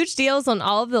find huge deals on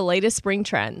all of the latest spring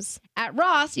trends. At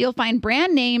Ross, you'll find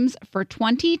brand names for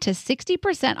 20 to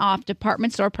 60% off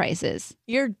department store prices.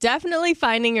 You're definitely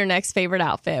finding your next favorite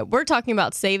outfit. We're talking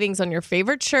about savings on your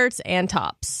favorite shirts and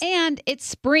tops. And it's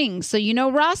spring, so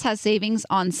Ross has savings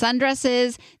on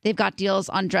sundresses. They've got deals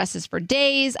on dresses for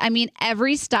days. I mean,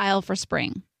 every style for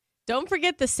spring. Don't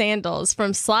forget the sandals.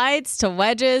 From slides to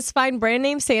wedges, find brand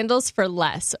name sandals for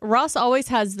less. Ross always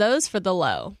has those for the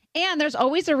low. And there's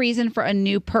always a reason for a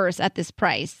new purse at this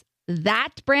price.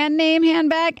 That brand name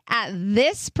handbag at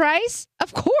this price?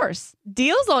 Of course.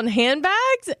 Deals on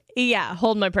handbags? Yeah,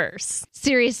 hold my purse.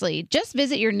 Seriously, just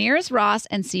visit your nearest Ross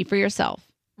and see for yourself.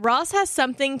 Ross has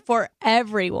something for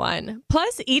everyone.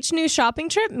 Plus, each new shopping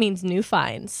trip means new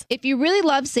finds. If you really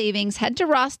love savings, head to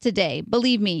Ross today.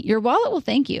 Believe me, your wallet will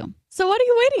thank you. So what are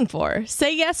you waiting for?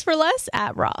 Say yes for less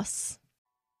at Ross.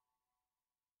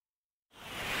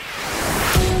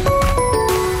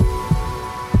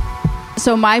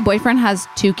 So my boyfriend has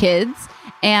 2 kids,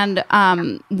 and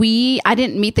I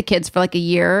didn't meet the kids for like a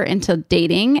year into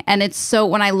dating. And it's so,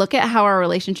 when I look at how our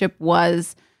relationship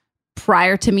was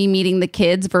prior to me meeting the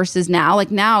kids versus now,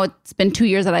 like now it's been 2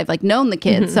 years that I've like known the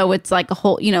kids. Mm-hmm. So it's like a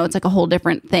whole, it's like a whole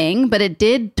different thing, but it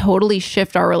did totally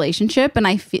shift our relationship. And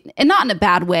I feel, and not in a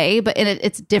bad way, but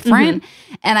it's different.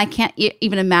 Mm-hmm. And I can't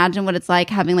even imagine what it's like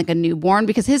having like a newborn,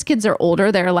 because his kids are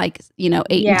older. They're like, 8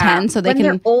 and 10. So when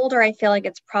they're older, I feel like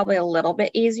it's probably a little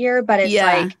bit easier, but it's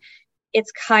like,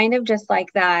 it's kind of just like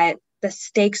that. The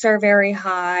stakes are very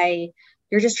high.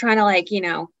 You're just trying to like,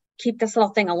 keep this little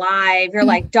thing alive. You're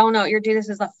like, don't know what you're doing. This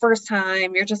is the first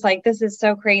time. You're just like, this is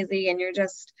so crazy. And you're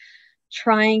just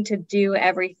trying to do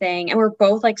everything. And we're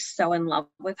both like so in love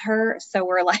with her. So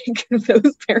we're like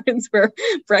those parents where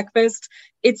breakfast,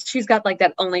 she's got like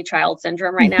that only child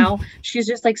syndrome right now. She's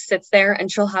just like sits there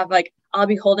and she'll have like, I'll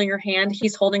be holding her hand.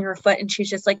 He's holding her foot and she's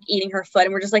just like eating her foot.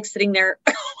 And we're just like sitting there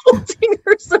holding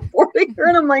her, supporting her.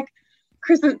 And I'm like,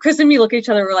 Chris and me look at each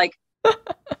other. We're like,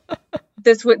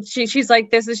 she's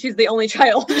like, she's the only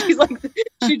child. She's like,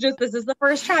 this is the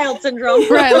first child syndrome.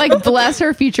 Right. Like, bless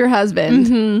her future husband.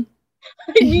 Mm-hmm.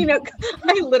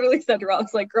 I literally said to her, I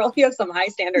was like, girl, you have some high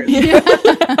standards. Yeah.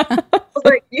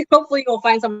 Like, hopefully you'll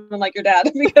find someone like your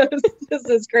dad, because this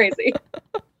is crazy.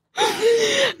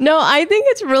 No, I think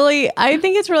it's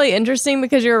really interesting,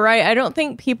 because you're right. I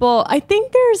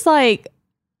think there's like,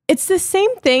 it's the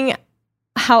same thing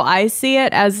how I see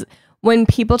it as when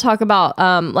people talk about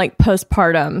like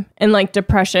postpartum and like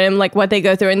depression, like what they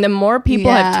go through. And the more people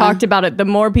have talked about it, the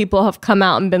more people have come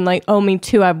out and been like, oh, me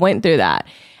too, I went through that.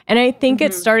 And I think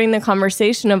it's starting the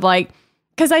conversation of like,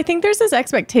 because I think there's this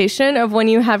expectation of when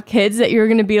you have kids that you're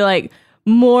going to be like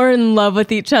more in love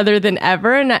with each other than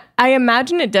ever. And I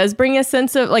imagine it does bring a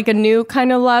sense of like a new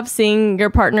kind of love, seeing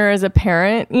your partner as a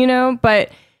parent,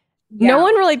 but no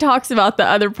one really talks about the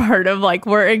other part of like,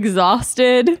 we're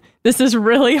exhausted. This is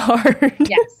really hard.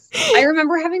 Yes. I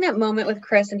remember having that moment with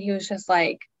Chris, and he was just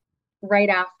like, right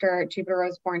after Jupiter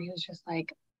was born, he was just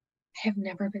like, I have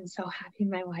never been so happy in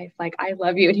my life. Like, I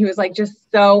love you. And he was like,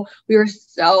 we were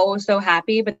so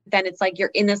happy. But then it's like,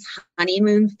 you're in this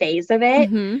honeymoon phase of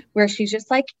it where she's just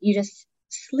like, you just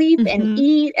sleep and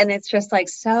eat. And it's just like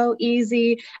so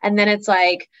easy. And then it's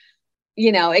like,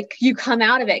 you come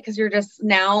out of it because you're just,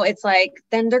 now it's like,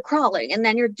 then they're crawling and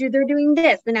then they're doing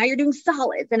this and now you're doing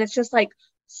solids. And it's just like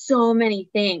so many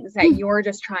things that you're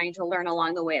just trying to learn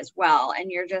along the way as well.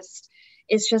 And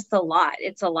it's just a lot.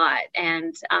 It's a lot.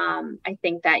 And I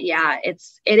think that,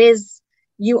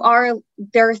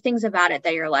 there are things about it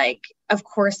that you're like, of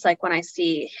course, like when I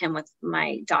see him with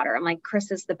my daughter, I'm like,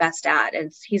 Chris is the best dad,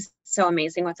 and he's so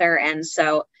amazing with her. And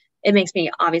so it makes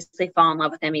me obviously fall in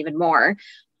love with him even more.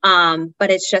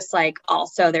 But it's just like,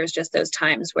 also there's just those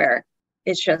times where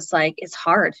it's just like, it's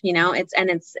hard,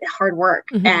 it's hard work.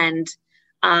 And,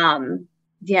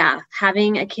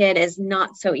 having a kid is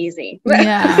not so easy.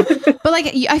 Yeah. But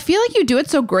like, I feel like you do it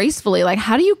so gracefully. Like,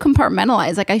 how do you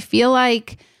compartmentalize? Like, I feel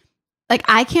like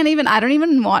I don't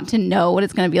even want to know what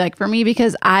it's going to be like for me,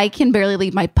 because I can barely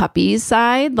leave my puppy's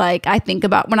side. Like, I think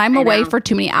about when I'm away for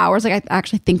too many hours, like I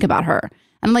actually think about her.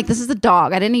 I'm like, this is a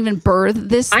dog. I didn't even birth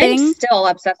this thing. I'm still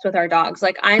obsessed with our dogs.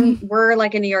 Like we're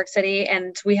like in New York City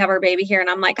and we have our baby here, and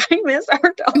I'm like, I miss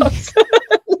our dogs.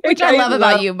 Which I love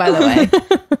about you, by the way.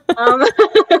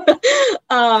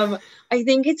 I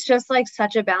think it's just like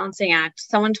such a balancing act.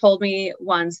 Someone told me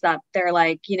once that they're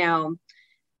like,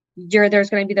 there's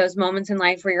going to be those moments in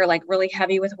life where you're like really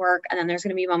heavy with work. And then there's going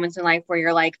to be moments in life where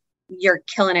you're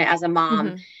killing it as a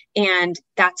mom. And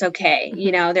that's okay.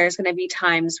 There's going to be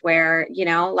times where,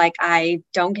 like I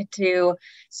don't get to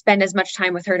spend as much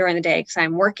time with her during the day because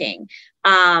I'm working.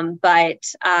 And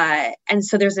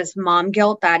so there's this mom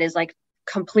guilt that is like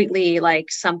completely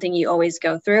like something you always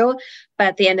go through. But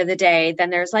at the end of the day, then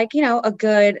there's like, a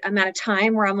good amount of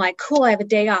time where I'm like, cool, I have a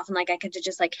day off, and like, I could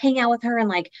just like hang out with her and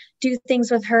like do things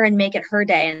with her and make it her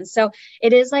day. And so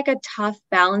it is like a tough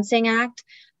balancing act,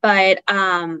 but,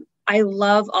 I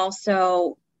love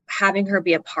also having her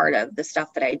be a part of the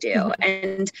stuff that I do.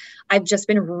 And I've just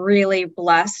been really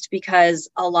blessed because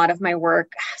a lot of my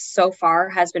work so far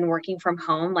has been working from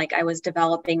home. Like I was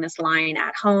developing this line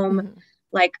at home,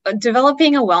 like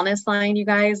developing a wellness line, you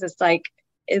guys. It's like,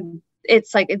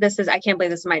 it's like, I can't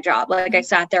believe this is my job. Like I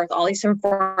sat there with all these different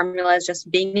formulas,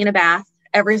 just being in a bath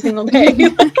every single day,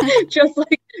 just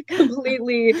like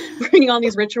completely bringing on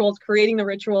these rituals, creating the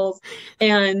rituals.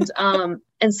 And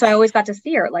so I always got to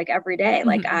see her like every day.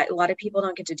 Like a lot of people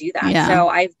don't get to do that. Yeah. So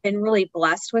I've been really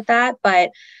blessed with that,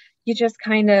 but you just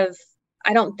kind of,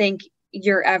 I don't think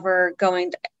you'll ever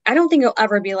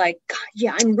be like, God,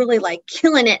 yeah, I'm really like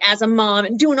killing it as a mom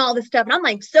and doing all this stuff. And I'm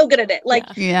like so good at it. Like,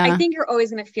 I think you're always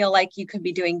going to feel like you could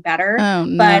be doing better. Oh,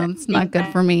 but no, it's not good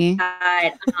for me.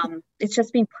 It's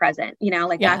just being present, you know,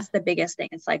 like that's the biggest thing.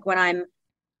 It's like when I'm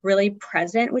really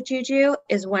present with Juju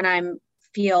is when I'm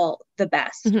feel the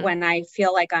best. When I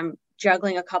feel like I'm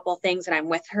juggling a couple things and I'm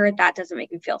with her, that doesn't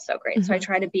make me feel so great. So I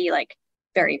try to be like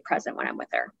very present when I'm with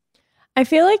her. I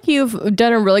feel like you've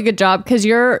done a really good job because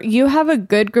you have a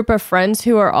good group of friends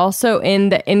who are also in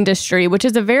the industry, which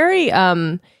is a very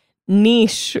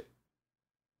niche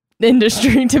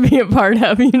industry to be a part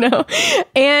of, you know?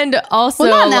 And also...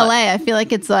 Well, not in LA. I feel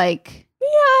like it's like... Yeah,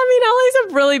 I mean,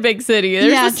 LA's a really big city.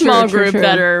 There's a small group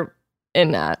that are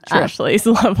in that Ashley's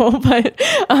level. But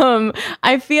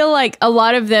I feel like a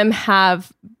lot of them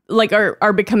have, like,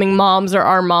 are becoming moms or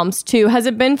are moms too. Has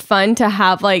it been fun to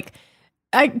have, like...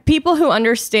 people who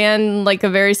understand like a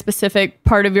very specific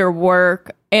part of your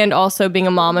work and also being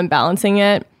a mom and balancing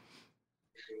it?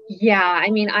 Yeah. I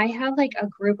mean, I have like a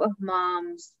group of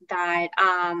moms that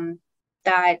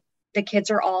the kids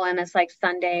are all in this like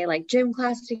Sunday, like gym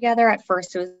class together. At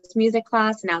first it was music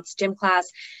class, now it's gym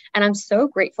class. And I'm so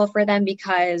grateful for them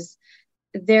because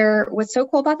what's so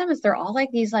cool about them is they're all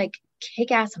like these like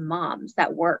kick-ass moms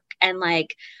that work and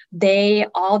like they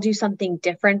all do something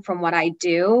different from what I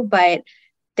do, but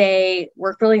they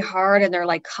work really hard and they're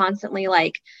like constantly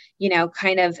like, you know,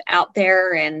 kind of out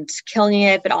there and killing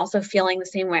it, but also feeling the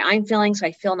same way I'm feeling. So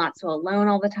I feel not so alone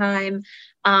all the time.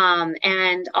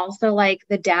 And also like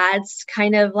the dads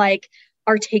kind of like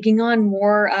are taking on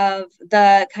more of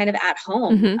the kind of at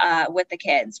home with the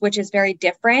kids, which is very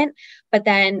different. But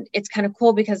then it's kind of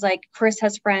cool because like Chris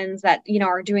has friends that, you know,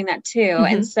 are doing that too.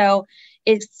 And so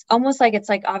it's almost like, it's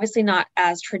like obviously not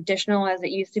as traditional as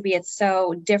it used to be. It's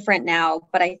so different now.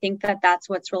 But I think that that's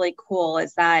what's really cool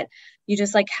is that you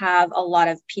just like have a lot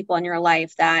of people in your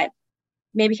life that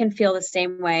maybe can feel the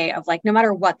same way of like, no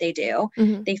matter what they do,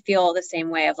 they feel the same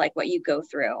way of like what you go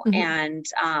through. And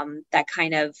that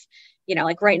kind of, you know,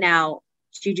 like right now,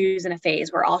 Juju's in a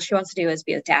phase where all she wants to do is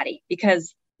be with daddy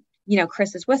because, you know,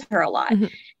 Chris is with her a lot.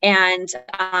 And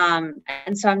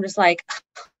so I'm just like,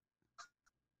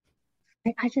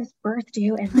 I just birthed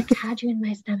you and like had you in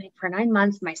my stomach for 9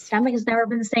 months. My stomach has never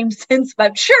been the same since,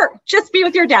 but sure, just be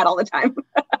with your dad all the time.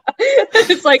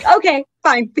 It's like, okay,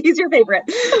 fine. He's your favorite,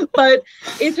 but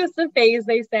it's just a phase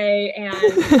they say. And I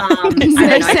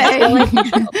feel like you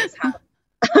should always have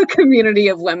a community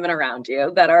of women around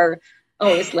you that are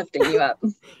always lifting you up.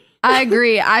 I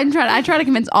agree. I try to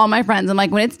convince all my friends. I'm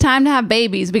like, when it's time to have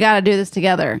babies, we got to do this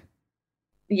together.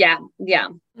 Yeah.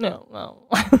 No, well,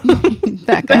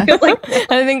 Becca.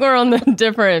 I think we're on the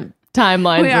different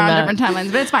timelines. We are on different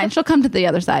timelines, but it's fine. She'll come to the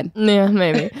other side. Yeah,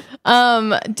 maybe.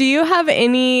 Do you have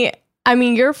any? I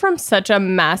mean, you're from such a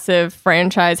massive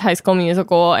franchise, High School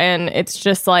Musical, and it's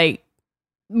just like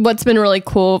what's been really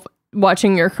cool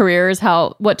watching your career is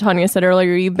how what Tanya said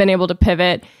earlier. You've been able to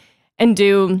pivot and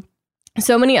do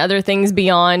so many other things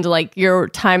beyond like your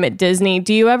time at Disney.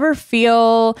 Do you ever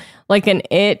feel like an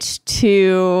itch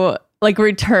to like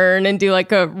return and do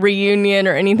like a reunion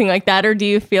or anything like that? Or do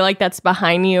you feel like that's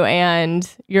behind you and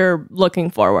you're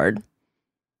looking forward?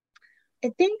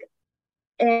 I think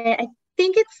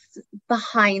it's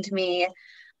behind me.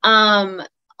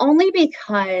 Only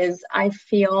because I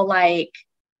feel like,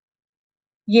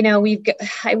 you know, we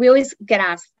always get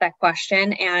asked that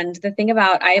question. And the thing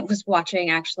about, I was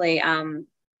watching actually,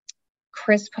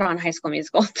 Chris put on High School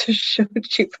Musical to show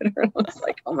Jupiter. And I was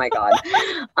like, oh my God.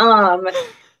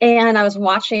 And I was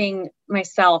watching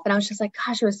myself and I was just like,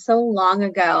 gosh, it was so long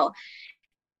ago.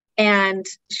 And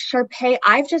Sharpay,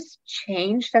 I've just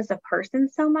changed as a person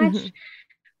so much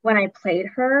when I played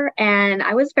her. And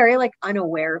I was very like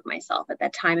unaware of myself at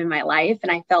that time in my life.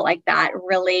 And I felt like that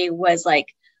really was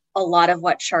like a lot of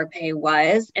what Sharpay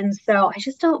was. And so I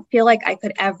just don't feel like I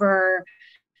could ever,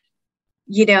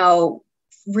 you know,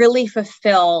 really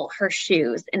fulfill her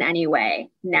shoes in any way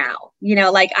now, you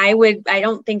know, like I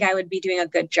don't think I would be doing a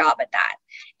good job at that.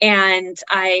 And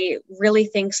I really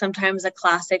think sometimes a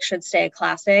classic should stay a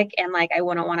classic. And like, I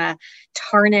wouldn't want to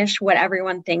tarnish what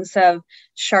everyone thinks of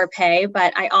Sharpay,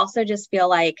 but I also just feel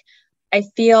like, I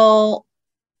feel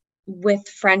with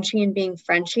Frenchie and being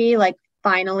Frenchie, like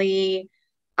finally,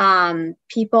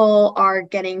 people are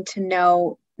getting to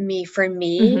know me for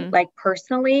me, like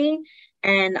personally.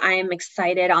 And I am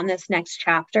excited on this next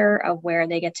chapter of where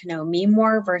they get to know me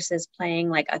more versus playing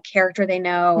like a character they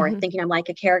know or thinking I'm like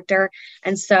a character.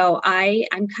 And so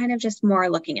I'm kind of just more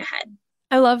looking ahead.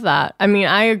 I love that. I mean,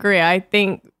 I agree. I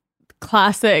think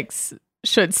classics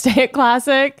should stay a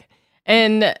classic.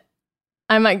 And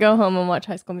I might go home and watch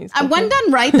High School Musical. When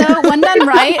done right, though, when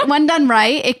done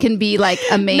right, it can be like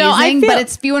amazing, but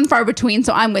it's few and far between.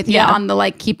 So I'm with you on the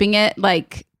like keeping it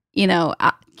like, you know,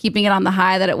 keeping it on the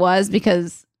high that it was,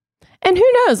 because. And who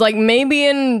knows, like maybe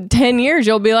in 10 years,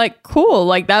 you'll be like, cool,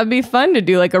 like that would be fun to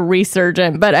do like a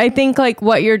resurgent. But I think like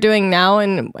what you're doing now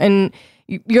and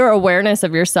your awareness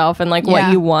of yourself and like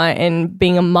what you want and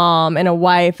being a mom and a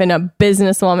wife and a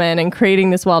businesswoman and creating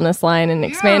this wellness line and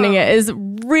expanding it is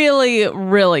really,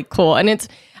 really cool. And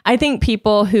I think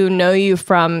people who know you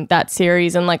from that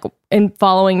series and like in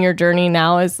following your journey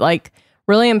now is like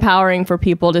really empowering for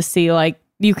people to see like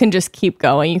you can just keep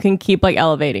going. You can keep like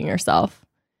elevating yourself.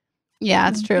 Yeah,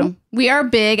 it's true. We are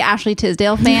big Ashley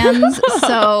Tisdale fans.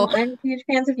 So I'm huge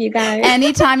fans of you guys.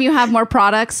 Anytime you have more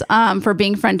products for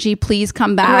being Frenchie, please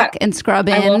come back and scrub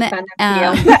in. I will send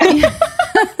them to you.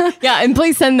 Yeah, and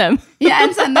please send them. Yeah,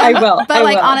 and send them. I will. But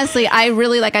like honestly, I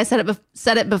really, like I said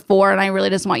it before, and I really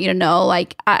just want you to know,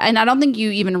 like, and I don't think you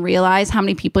even realize how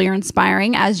many people you're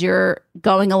inspiring as you're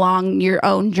going along your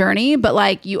own journey. But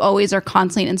like, you always are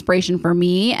constantly an inspiration for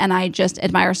me, and I just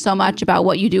admire so much about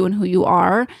what you do and who you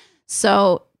are.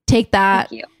 So take that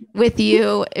with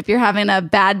you. If you're having a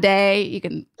bad day, you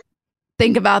can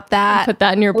think about that. Put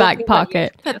that in your back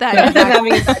pocket. Put that in your back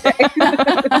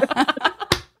pocket.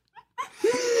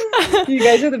 You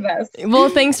guys are the best. Well,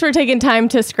 thanks for taking time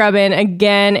to scrub in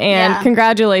again, and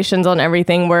congratulations on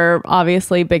everything. We're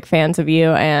obviously big fans of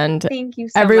you, and thank you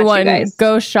so everyone much, you guys.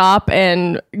 Go shop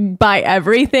and buy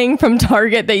everything from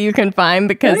Target that you can find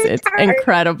because it's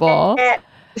incredible.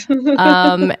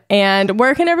 And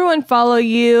where can everyone follow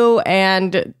you?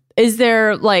 And is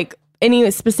there like any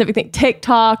specific thing?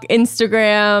 TikTok,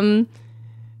 Instagram,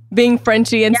 being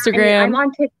Frenchie Instagram? Yeah, I mean, I'm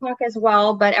on TikTok as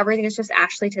well, but everything is just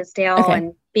Ashley Tisdale,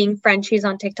 and being Frenchie's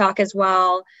on TikTok as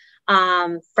well.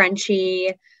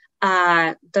 Frenchie,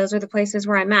 those are the places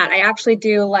where I'm at. I actually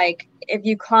do, like, if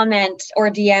you comment or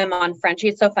DM on Frenchie,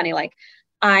 it's so funny. Like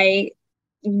I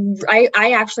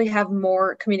actually have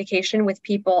more communication with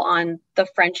people on the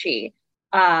Frenchie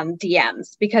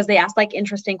DMs because they ask like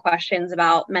interesting questions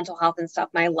about mental health and stuff,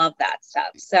 and I love that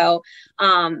stuff. So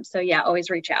yeah, always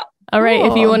reach out. All right,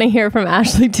 if you want to hear from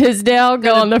Ashley Tisdale,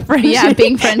 go on the Frenchie. Yeah,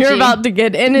 being Frenchie. You're about to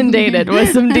get inundated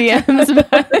with some DMs.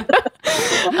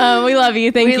 We love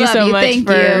you. Thank you so much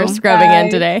for scrubbing in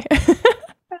today.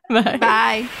 Bye.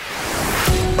 Bye.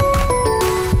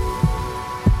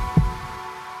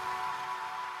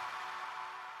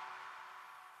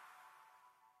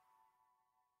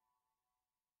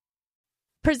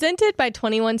 Presented by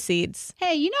 21 Seeds.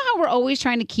 Hey, you know how we're always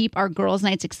trying to keep our girls'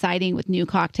 nights exciting with new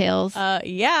cocktails?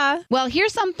 Yeah. Well,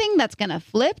 here's something that's going to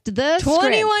flip the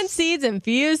 21 script. Seeds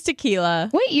infused tequila.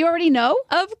 Wait, you already know?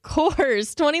 Of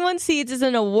course. 21 Seeds is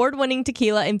an award-winning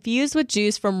tequila infused with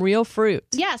juice from real fruit.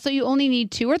 Yeah, so you only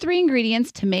need 2 or 3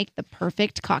 ingredients to make the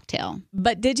perfect cocktail.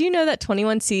 But did you know that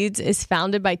 21 Seeds is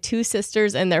founded by 2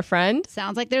 sisters and their friend?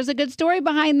 Sounds like there's a good story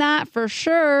behind that for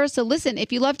sure. So listen,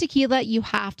 if you love tequila, you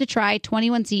have to try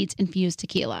 21 Seeds infused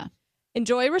tequila.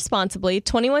 Enjoy responsibly.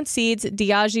 21 Seeds,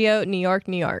 Diageo, New York,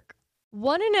 New York.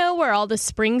 Want to know where all the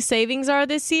spring savings are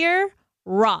this year?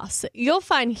 Ross. You'll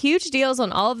find huge deals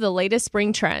on all of the latest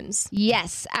spring trends.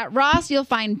 Yes, at Ross, you'll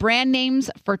find brand names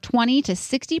for 20 to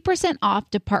 60% off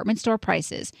department store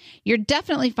prices. You're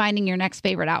definitely finding your next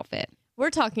favorite outfit. We're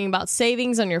talking about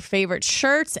savings on your favorite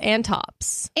shirts and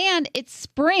tops. And it's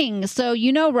spring, so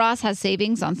you know Ross has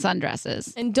savings on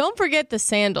sundresses. And don't forget the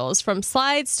sandals. From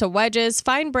slides to wedges,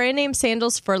 find brand name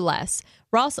sandals for less.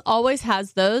 Ross always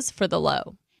has those for the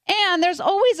low. And there's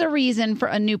always a reason for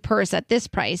a new purse at this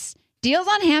price. Deals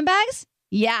on handbags?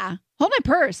 Yeah. Hold my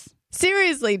purse.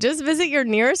 Seriously, just visit your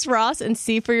nearest Ross and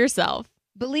see for yourself.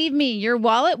 Believe me, your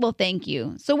wallet will thank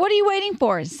you. So what are you waiting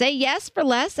for? Say yes for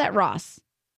less at Ross.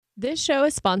 This show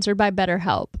is sponsored by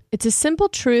BetterHelp. It's a simple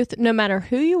truth. No matter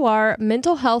who you are,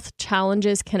 mental health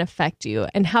challenges can affect you,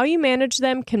 and how you manage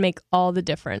them can make all the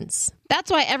difference.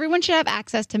 That's why everyone should have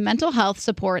access to mental health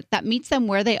support that meets them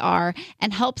where they are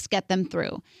and helps get them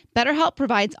through. BetterHelp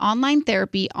provides online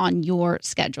therapy on your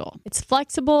schedule. It's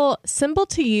flexible, simple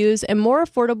to use, and more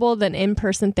affordable than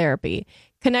in-person therapy.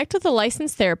 Connect with a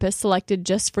licensed therapist selected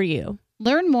just for you.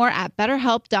 Learn more at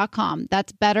BetterHelp.com.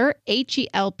 That's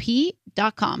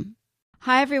BetterHelp.com.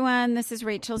 Hi, everyone. This is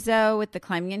Rachel Zoe with the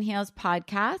Climbing in Heels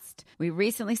podcast. We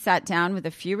recently sat down with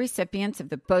a few recipients of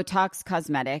the Botox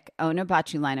Cosmetic,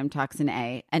 Onabotulinum Toxin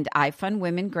A, and iFund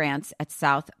Women grants at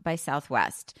South by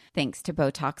Southwest, thanks to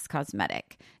Botox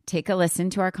Cosmetic. Take a listen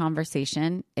to our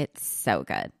conversation. It's so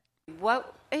good.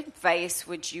 What advice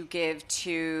would you give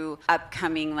to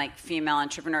upcoming female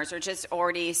entrepreneurs or just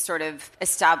already sort of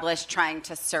established trying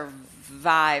to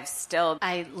survive still?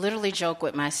 I literally joke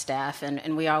with my staff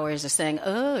and we always are saying,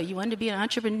 oh, you want to be an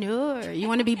entrepreneur? You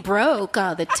want to be broke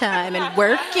all the time and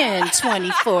working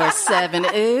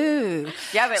 24/7. Ooh.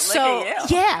 Yeah, but look at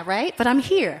you. Yeah, right? But I'm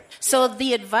here. So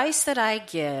the advice that I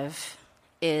give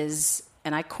is,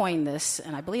 and I coined this,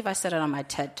 and I believe I said it on my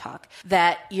TED Talk,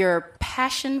 that your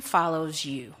passion follows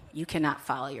you. You cannot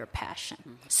follow your passion.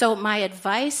 Mm-hmm. So my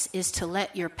advice is to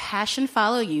let your passion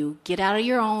follow you, get out of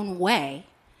your own way,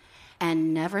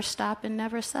 and never stop and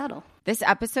never settle. This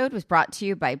episode was brought to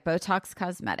you by Botox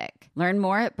Cosmetic. Learn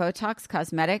more at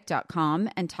BotoxCosmetic.com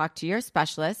and talk to your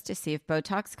specialist to see if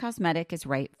Botox Cosmetic is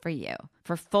right for you.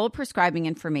 For full prescribing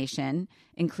information,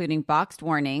 including boxed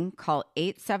warning, call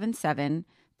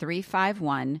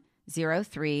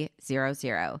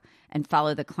 877-351-0300 and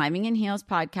follow the Climbing in Heels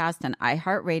podcast on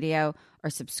iHeartRadio or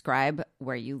subscribe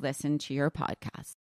where you listen to your podcast.